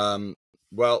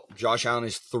 Well, Josh Allen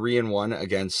is 3-1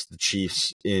 against the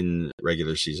Chiefs in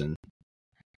regular season.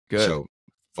 Good. So,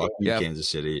 fuck you, Kansas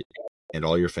City, and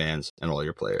all your fans and all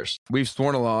your players. We've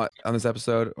sworn a lot on this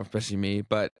episode, especially me,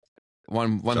 but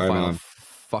one sorry, final Mom.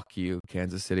 Fuck you,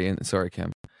 Kansas City, and sorry,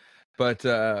 Kim. But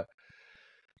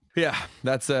yeah,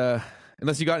 that's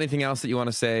unless you got anything else that you want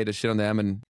to say to shit on them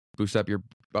and boost up your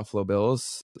Buffalo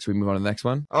Bills. Should we move on to the next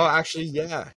one? Oh, actually,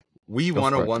 yeah, we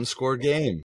won a one-score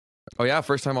game. Oh yeah,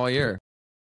 first time all year.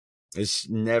 It's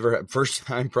never first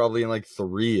time probably in like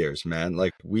 3 years, man.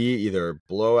 Like, we either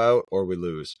blow out or we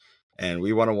lose, and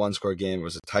we won a one-score game. It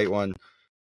was a tight one,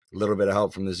 a little bit of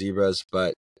help from the Zebras,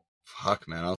 but fuck,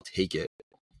 man, I'll take it.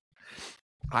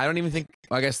 I don't even think.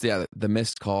 I guess the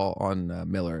missed call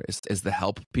on Miller is the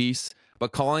help piece,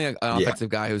 but calling an offensive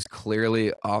guy who's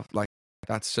clearly off, like,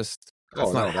 that's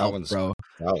not help, one's bro.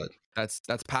 Valid. That's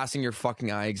passing your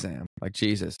fucking eye exam, like,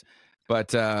 Jesus.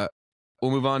 But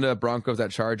we'll move on to Broncos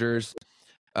at Chargers.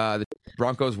 The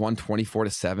Broncos won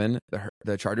 24-7.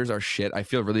 The Chargers are shit. I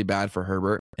feel really bad for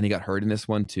Herbert, and he got hurt in this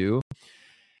one too.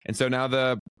 And so now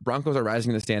the Broncos are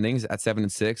rising in the standings at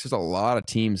 7-6. There's a lot of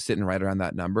teams sitting right around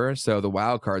that number. So the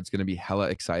wild card's going to be hella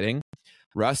exciting.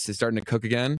 Russ is starting to cook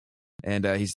again, and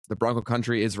the Bronco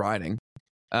country is riding.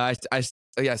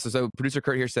 So producer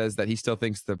Kurt here says that he still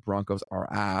thinks the Broncos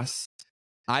are ass.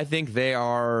 I think they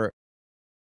are.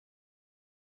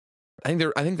 I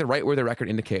think they're right where the record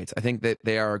indicates. I think that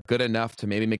they are good enough to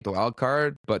maybe make the wild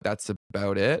card, but that's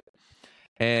about it.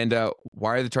 And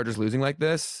why are the Chargers losing like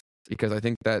this? Because I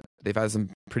think that they've had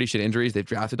some pretty shit injuries. They've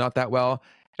drafted not that well,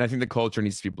 and I think the culture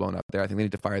needs to be blown up there. I think they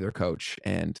need to fire their coach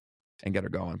and get her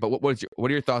going. But what are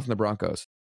your thoughts on the Broncos?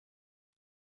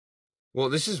 Well,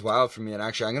 this is wild for me, and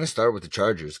actually, I'm going to start with the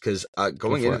Chargers because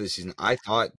going into this season, I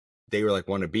thought they were like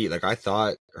one to beat. Like, I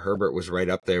thought Herbert was right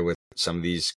up there with some of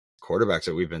these quarterbacks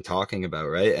that we've been talking about,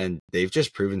 right? And they've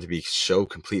just proven to be so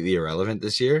completely irrelevant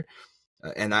this year,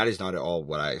 and that is not at all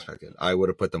what I expected. I would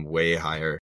have put them way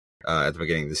higher at the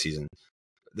beginning of the season.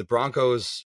 The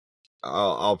Broncos,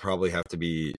 I'll probably have to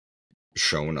be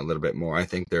shown a little bit more. I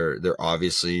think they're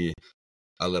obviously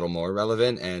a little more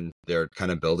relevant, and they're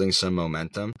kind of building some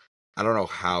momentum. I don't know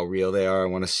how real they are. I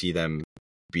want to see them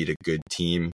beat a good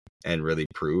team and really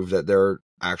prove that they're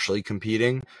actually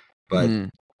competing. But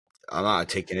I'm not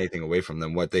taking anything away from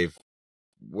them. What they've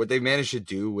managed to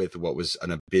do with what was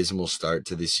an abysmal start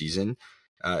to the season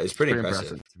is pretty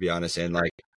impressive, to be honest. And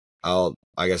like,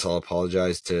 I guess I'll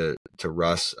apologize to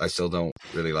Russ. I still don't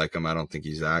really like him. I don't think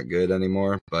he's that good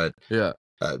anymore. But yeah,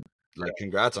 like,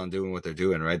 congrats on doing what they're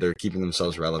doing. Right, they're keeping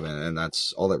themselves relevant, and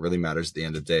that's all that really matters at the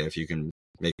end of the day. If you can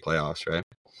make playoffs, right?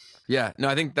 Yeah, no,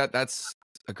 I think that's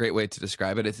a great way to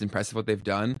describe it. It's impressive what they've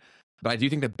done. But I do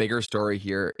think the bigger story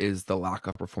here is the lack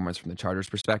of performance from the Chargers'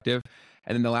 perspective.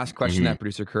 And then the last question that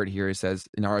producer Kurt here says,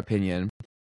 in our opinion,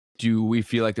 do we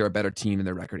feel like they're a better team than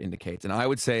their record indicates? And I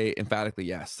would say emphatically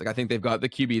yes. Like, I think they've got the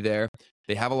QB there.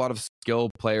 They have a lot of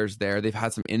skilled players there. They've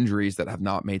had some injuries that have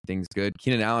not made things good.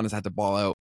 Keenan Allen has had to ball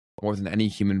out more than any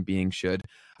human being should.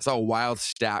 I saw a wild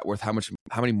stat worth how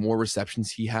many more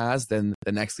receptions he has than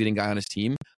the next leading guy on his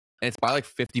team. And it's by like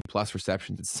 50 plus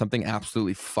receptions. It's something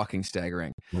absolutely fucking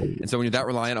staggering. And so when you're that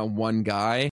reliant on one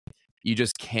guy, you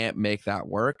just can't make that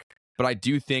work. But I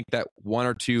do think that one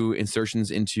or two insertions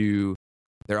into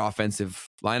their offensive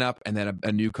lineup and then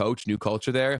a new coach, new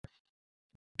culture there,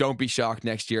 don't be shocked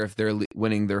next year if they're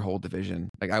winning their whole division.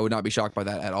 Like, I would not be shocked by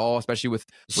that at all, especially with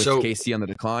KC on the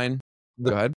decline.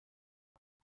 Go ahead.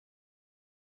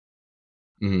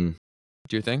 Mm-hmm.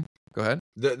 Do your thing. Go ahead.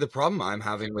 The problem I'm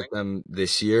having with them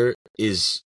this year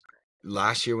is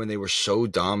last year when they were so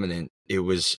dominant, it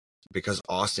was because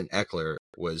Austin Eckler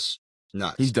was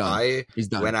nuts. He's done. He's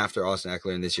done. Went after Austin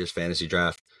Eckler in this year's fantasy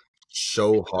draft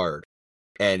so hard,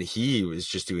 and he was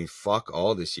just doing fuck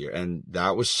all this year. And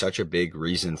that was such a big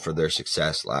reason for their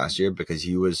success last year, because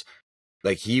he was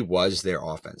their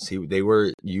offense. They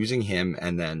were using him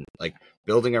and then like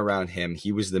building around him.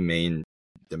 He was the main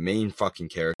fucking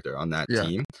character on that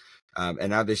team. And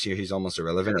now this year he's almost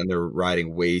irrelevant, and they're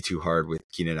riding way too hard with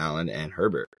Keenan Allen and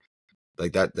Herbert.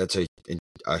 Like that's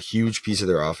a huge piece of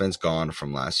their offense gone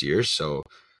from last year. So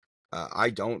I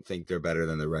don't think they're better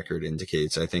than the record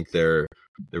indicates. I think the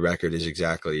record is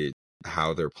exactly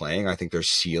how they're playing. I think their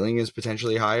ceiling is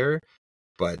potentially higher,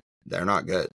 but they're not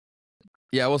good.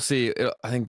 Yeah, we'll see. I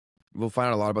think we'll find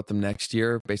out a lot about them next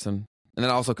year based on, and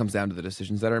that also comes down to the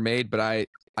decisions that are made. But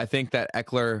I think that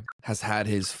Eckler has had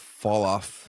his fall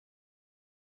off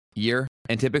year,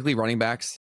 and typically running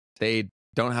backs, they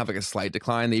don't have like a slight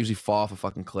decline. They usually fall off a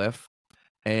fucking cliff.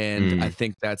 And I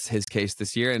think that's his case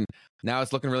this year. And now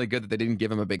it's looking really good that they didn't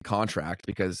give him a big contract,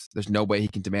 because there's no way he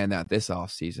can demand that this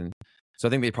offseason. So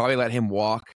I think they probably let him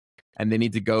walk, and they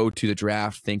need to go to the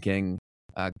draft thinking,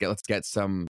 let's get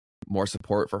some more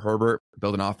support for Herbert,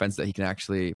 build an offense that he can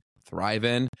actually thrive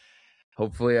in.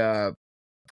 Hopefully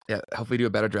do a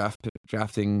better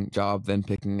drafting job than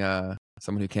picking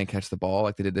someone who can't catch the ball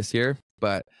like they did this year.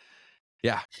 But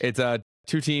yeah, it's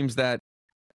two teams that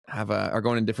are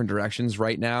going in different directions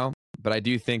right now. But I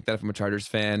do think that if I'm a Chargers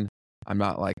fan, I'm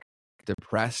not like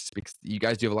depressed, because you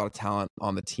guys do have a lot of talent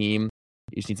on the team.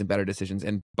 You just need some better decisions.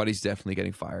 And Buddy's definitely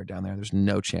getting fired down there. There's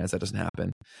no chance that doesn't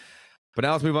happen. But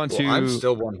now let's move on to... I'm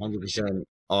still 100%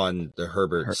 on the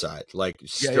Herbert side. Like,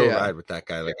 still ride with that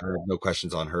guy. Like, I have no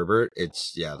questions on Herbert.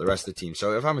 It's, the rest of the team.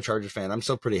 So if I'm a Chargers fan, I'm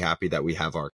still pretty happy that we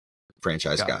have our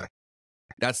franchise guy.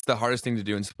 That's the hardest thing to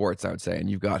do in sports, I would say. And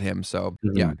you've got him. So,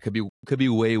 yeah, it could be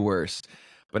way worse.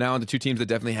 But now on the two teams that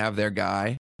definitely have their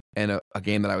guy, and a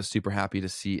game that I was super happy to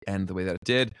see end the way that it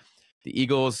did. The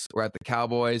Eagles were at the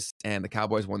Cowboys, and the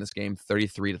Cowboys won this game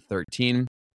 33-13.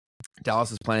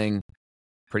 Dallas is playing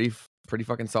pretty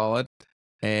fucking solid,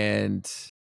 and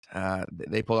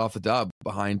they pulled off the dub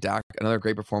behind Dak. Another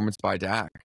great performance by Dak.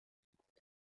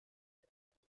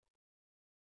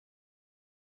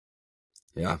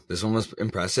 Yeah, this one was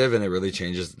impressive, and it really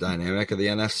changes the dynamic of the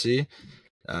NFC,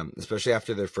 especially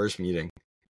after their first meeting.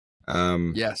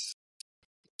 Yes,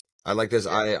 I like this.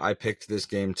 I picked this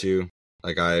game too.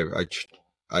 Like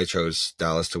I chose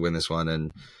Dallas to win this one,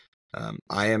 and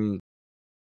I am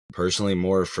personally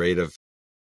more afraid of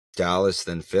Dallas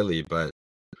than Philly, but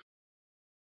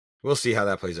we'll see how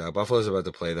that plays out. Buffalo's about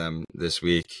to play them this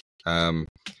week, and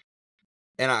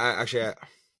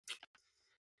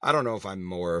I don't know if I'm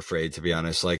more afraid, to be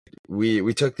honest. Like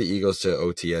we took the Eagles to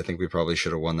OT. I think we probably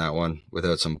should have won that one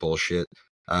without some bullshit.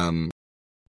 I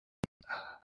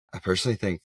personally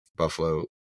think Buffalo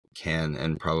can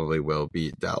and probably will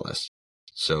beat Dallas.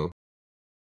 So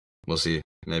we'll see.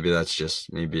 Maybe that's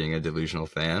just me being a delusional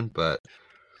fan, but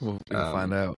we'll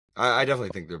find out. I definitely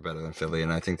think they're better than Philly,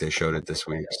 and I think they showed it this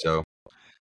week. So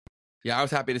yeah, I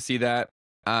was happy to see that.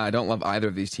 I don't love either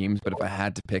of these teams, but if I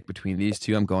had to pick between these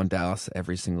two, I'm going Dallas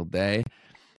every single day.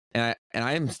 And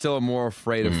I am still more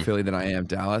afraid of Philly than I am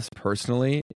Dallas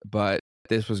personally, but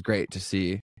this was great to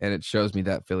see, and it shows me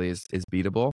that Philly is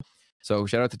beatable. So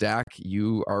shout out to Dak.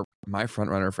 You are my front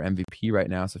runner for MVP right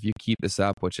now. So if you keep this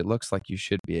up, which it looks like you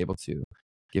should be able to,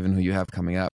 given who you have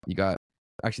coming up, they got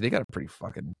a pretty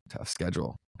fucking tough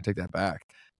schedule. I take that back.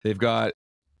 They've got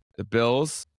the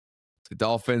Bills, the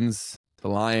Dolphins, the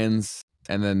Lions,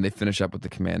 and then they finish up with the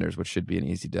Commanders, which should be an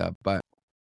easy dub. But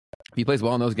if he plays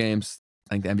well in those games,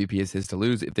 I think the MVP is his to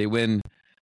lose. If they win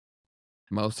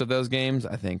most of those games,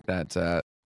 I think that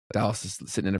Dallas is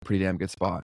sitting in a pretty damn good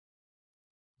spot.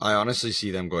 I honestly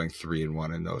see them going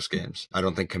 3-1 in those games. I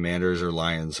don't think Commanders or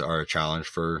Lions are a challenge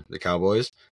for the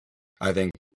Cowboys. I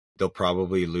think they'll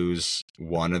probably lose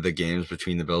one of the games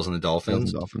between the Bills and the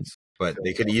Dolphins. But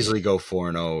they could easily go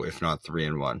 4-0, if not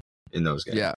 3-1 in those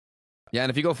games. Yeah. Yeah, and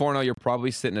if you go 4-0, you're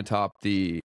probably sitting atop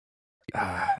the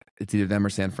it's either them or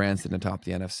San Fran sitting atop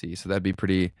the NFC. So that'd be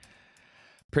pretty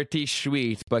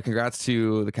sweet. But congrats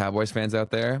to the Cowboys fans out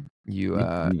there. You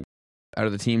out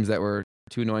of the teams that were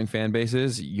two annoying fan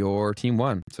bases, your team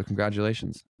won. So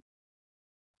congratulations.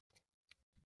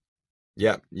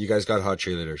 Yeah, you guys got hot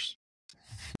cheerleaders.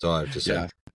 That's all I have to say. Yeah,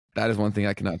 that is one thing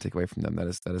I cannot take away from them. That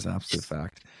is an absolute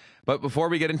fact. But before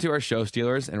we get into our show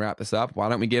stealers and wrap this up, why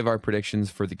don't we give our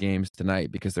predictions for the games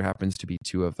tonight? Because there happens to be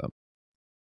two of them.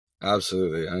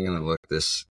 Absolutely. I'm going to look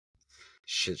this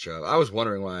shit show. I was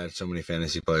wondering why I had so many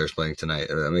fantasy players playing tonight.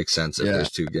 That makes sense if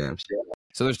there's two games.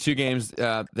 So there's two games.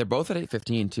 They're both at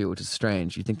 8:15 too, which is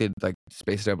strange. You think they'd like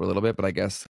space it out a little bit, but I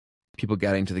guess people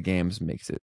getting to the games makes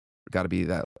it got to be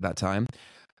that time.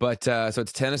 But so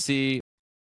it's Tennessee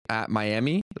at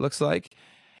Miami, it looks like,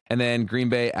 and then Green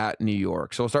Bay at New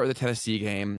York. So we'll start with the Tennessee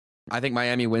game. I think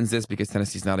Miami wins this because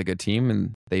Tennessee's not a good team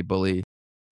and they bully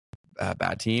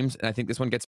bad teams. And I think this one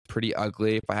gets pretty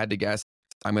ugly. If I had to guess,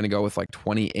 I'm going to go with like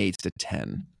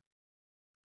 28-10.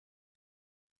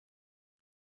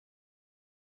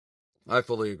 I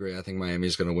fully agree. I think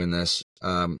Miami's going to win this.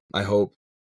 I hope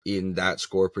in that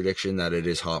score prediction that it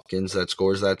is Hopkins that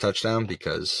scores that touchdown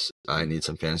because I need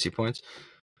some fantasy points.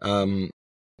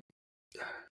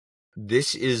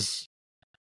 This is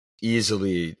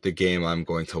easily the game I'm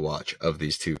going to watch of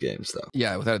these two games, though.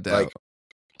 Yeah, without a doubt. Like,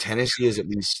 Tennessee is at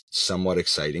least somewhat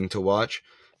exciting to watch,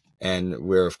 and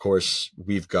of course,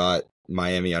 we've got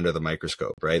Miami under the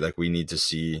microscope, right? Like, we need to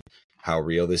see how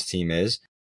real this team is.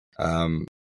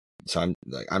 So I'm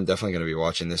definitely going to be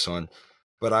watching this one,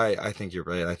 but I think you're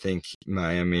right. I think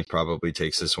Miami probably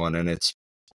takes this one, and it's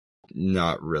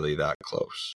not really that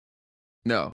close.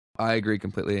 No, I agree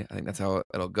completely. I think that's how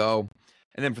it'll go.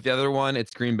 And then for the other one,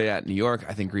 it's Green Bay at New York.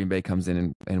 I think Green Bay comes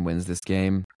in and wins this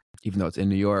game, even though it's in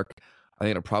New York. I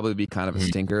think it'll probably be kind of a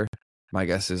stinker. My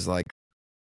guess is like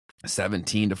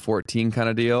 17-14 kind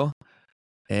of deal,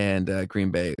 and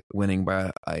Green Bay winning by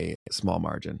a small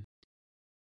margin.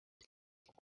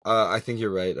 I think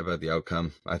you're right about the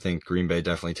outcome. I think Green Bay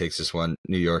definitely takes this one.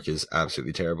 New York is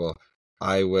absolutely terrible.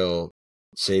 I will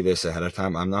say this ahead of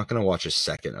time. I'm not going to watch a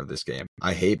second of this game.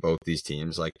 I hate both these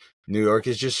teams. Like, New York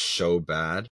is just so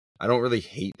bad. I don't really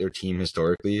hate their team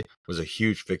historically. Was a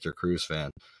huge Victor Cruz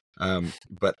fan.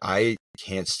 But I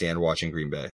can't stand watching Green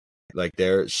Bay. Like,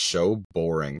 they're so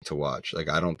boring to watch. Like,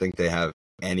 I don't think they have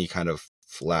any kind of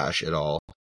flash at all.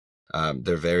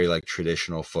 They're very like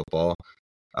traditional football.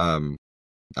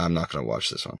 I'm not going to watch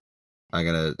this one. I'm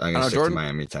gonna stick to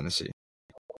Miami, Tennessee.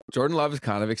 Jordan Love is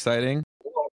kind of exciting,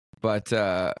 but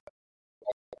I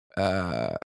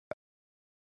get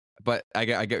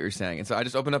what you're saying. And so I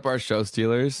just opened up our show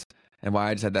stealers, and why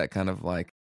I just had that kind of like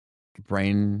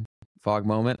brain fog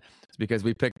moment is because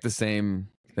we picked the same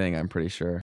thing, I'm pretty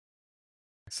sure.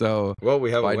 So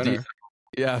we have a winner.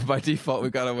 By default we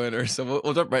got a winner. So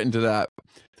we'll jump right into that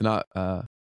to not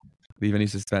leave any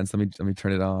suspense. Let me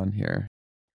turn it on here.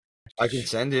 I can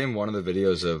send him one of the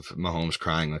videos of Mahomes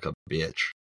crying like a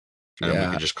bitch, and we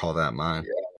can just call that mine.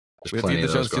 There's plenty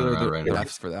of those going around right now.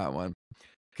 For that one.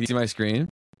 Can you see my screen?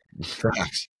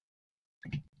 Facts.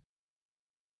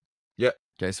 Yeah.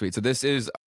 Okay, sweet. So this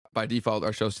is by default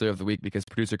our show stealer of the week because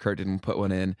producer Kurt didn't put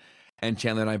one in, and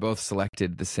Chandler and I both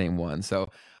selected the same one. So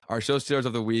our show stealers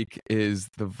of the week is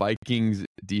the Vikings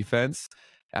defense,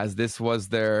 as this was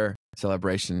their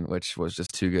celebration, which was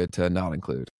just too good to not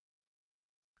include.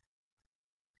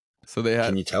 So they had.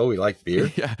 Can you tell we like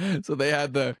beer? Yeah. So they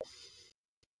had the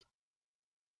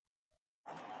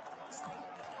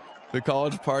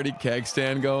college party keg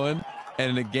stand going,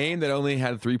 and in a game that only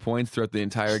had 3 points throughout the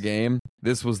entire game,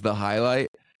 this was the highlight.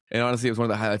 And honestly, it was one of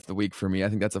the highlights of the week for me. I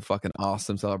think that's a fucking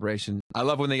awesome celebration. I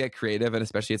love when they get creative, and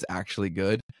especially it's actually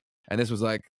good. And this was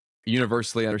like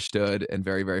universally understood and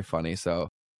very, very funny. So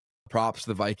props to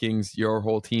the Vikings. Your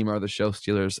whole team are the show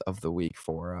stealers of the week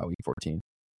for week 14.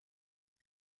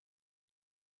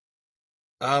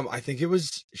 I think it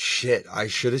was shit. I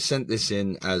should have sent this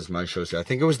in as my show. I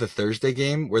think it was the Thursday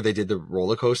game where they did the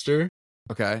roller coaster.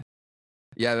 Okay.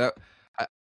 Yeah, I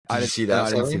Did you see that? No, I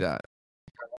didn't see that.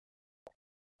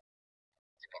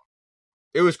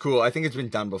 It was cool. I think it's been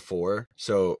done before,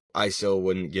 so I still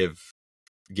wouldn't give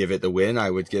it the win. I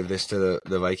would give this to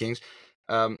the Vikings.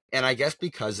 And I guess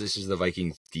because this is the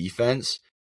Vikings defense,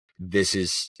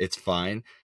 it's fine.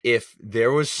 If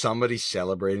there was somebody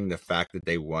celebrating the fact that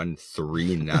they won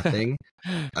 3-0,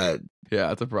 yeah,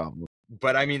 that's a problem.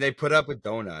 But I mean, they put up a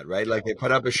donut, right? Like they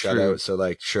put up a shutout, so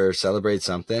like, sure, celebrate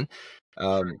something.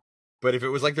 But if it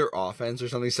was like their offense or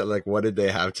something, so like, what did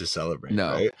they have to celebrate?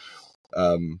 No. Right?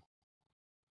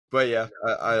 But yeah,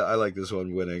 I like this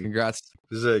one winning. Congrats.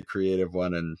 This is a creative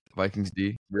one, and Vikings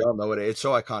D. We all know what it's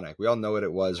so iconic. We all know what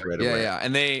it was right away. Yeah,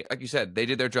 and they, like you said, they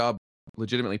did their job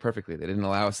legitimately perfectly. They didn't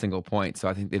allow a single point, so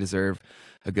I think they deserve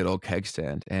a good old keg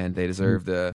stand, and they deserve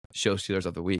the show stealers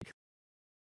of the week.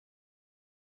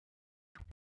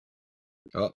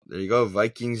 Oh, there you go,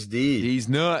 Vikings D. D's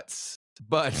nuts.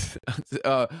 But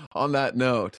on that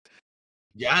note,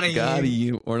 got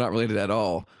you. We're not related at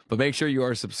all, but make sure you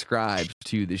are subscribed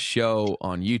to the show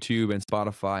on YouTube and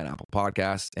Spotify and Apple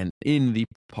Podcasts and in the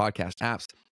podcast apps.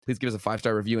 Please give us a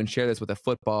 5-star review and share this with a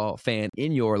football fan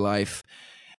in your life.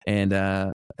 And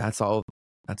that's all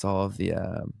of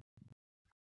the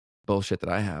bullshit that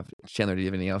I have. Chandler, do you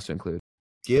have anything else to include?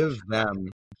 Give them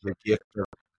the gift of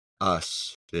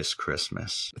us this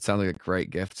Christmas. It sounds like a great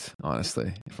gift,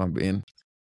 honestly. If I'm being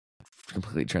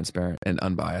completely transparent and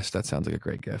unbiased, that sounds like a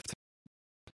great gift.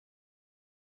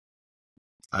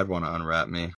 I'd want to unwrap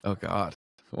me. Oh, God.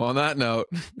 Well, on that note,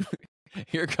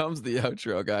 here comes the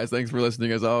outro, guys. Thanks for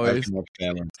listening, as always. I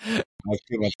have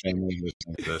too much family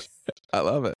listening to this. I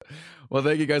love it. Well,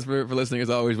 thank you guys for listening, as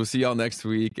always. We'll see y'all next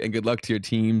week, and good luck to your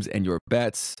teams and your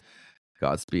bets.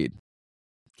 Godspeed.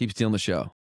 Keep stealing the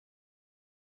show.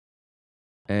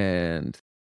 And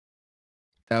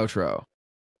outro.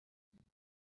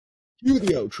 Do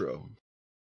the outro.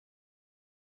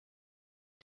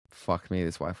 Fuck me,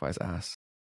 this Wi-Fi's ass.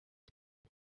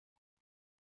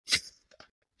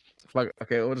 Fuck.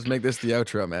 Okay, we'll just make this the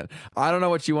outro, man. I don't know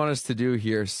what you want us to do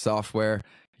here, software.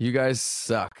 You guys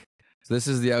suck. So this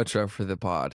is the outro for the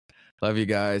pod. Love you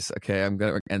guys. Okay, I'm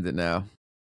gonna end it now.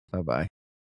 Bye-bye.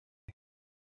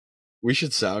 We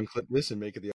should sound clip this and make it the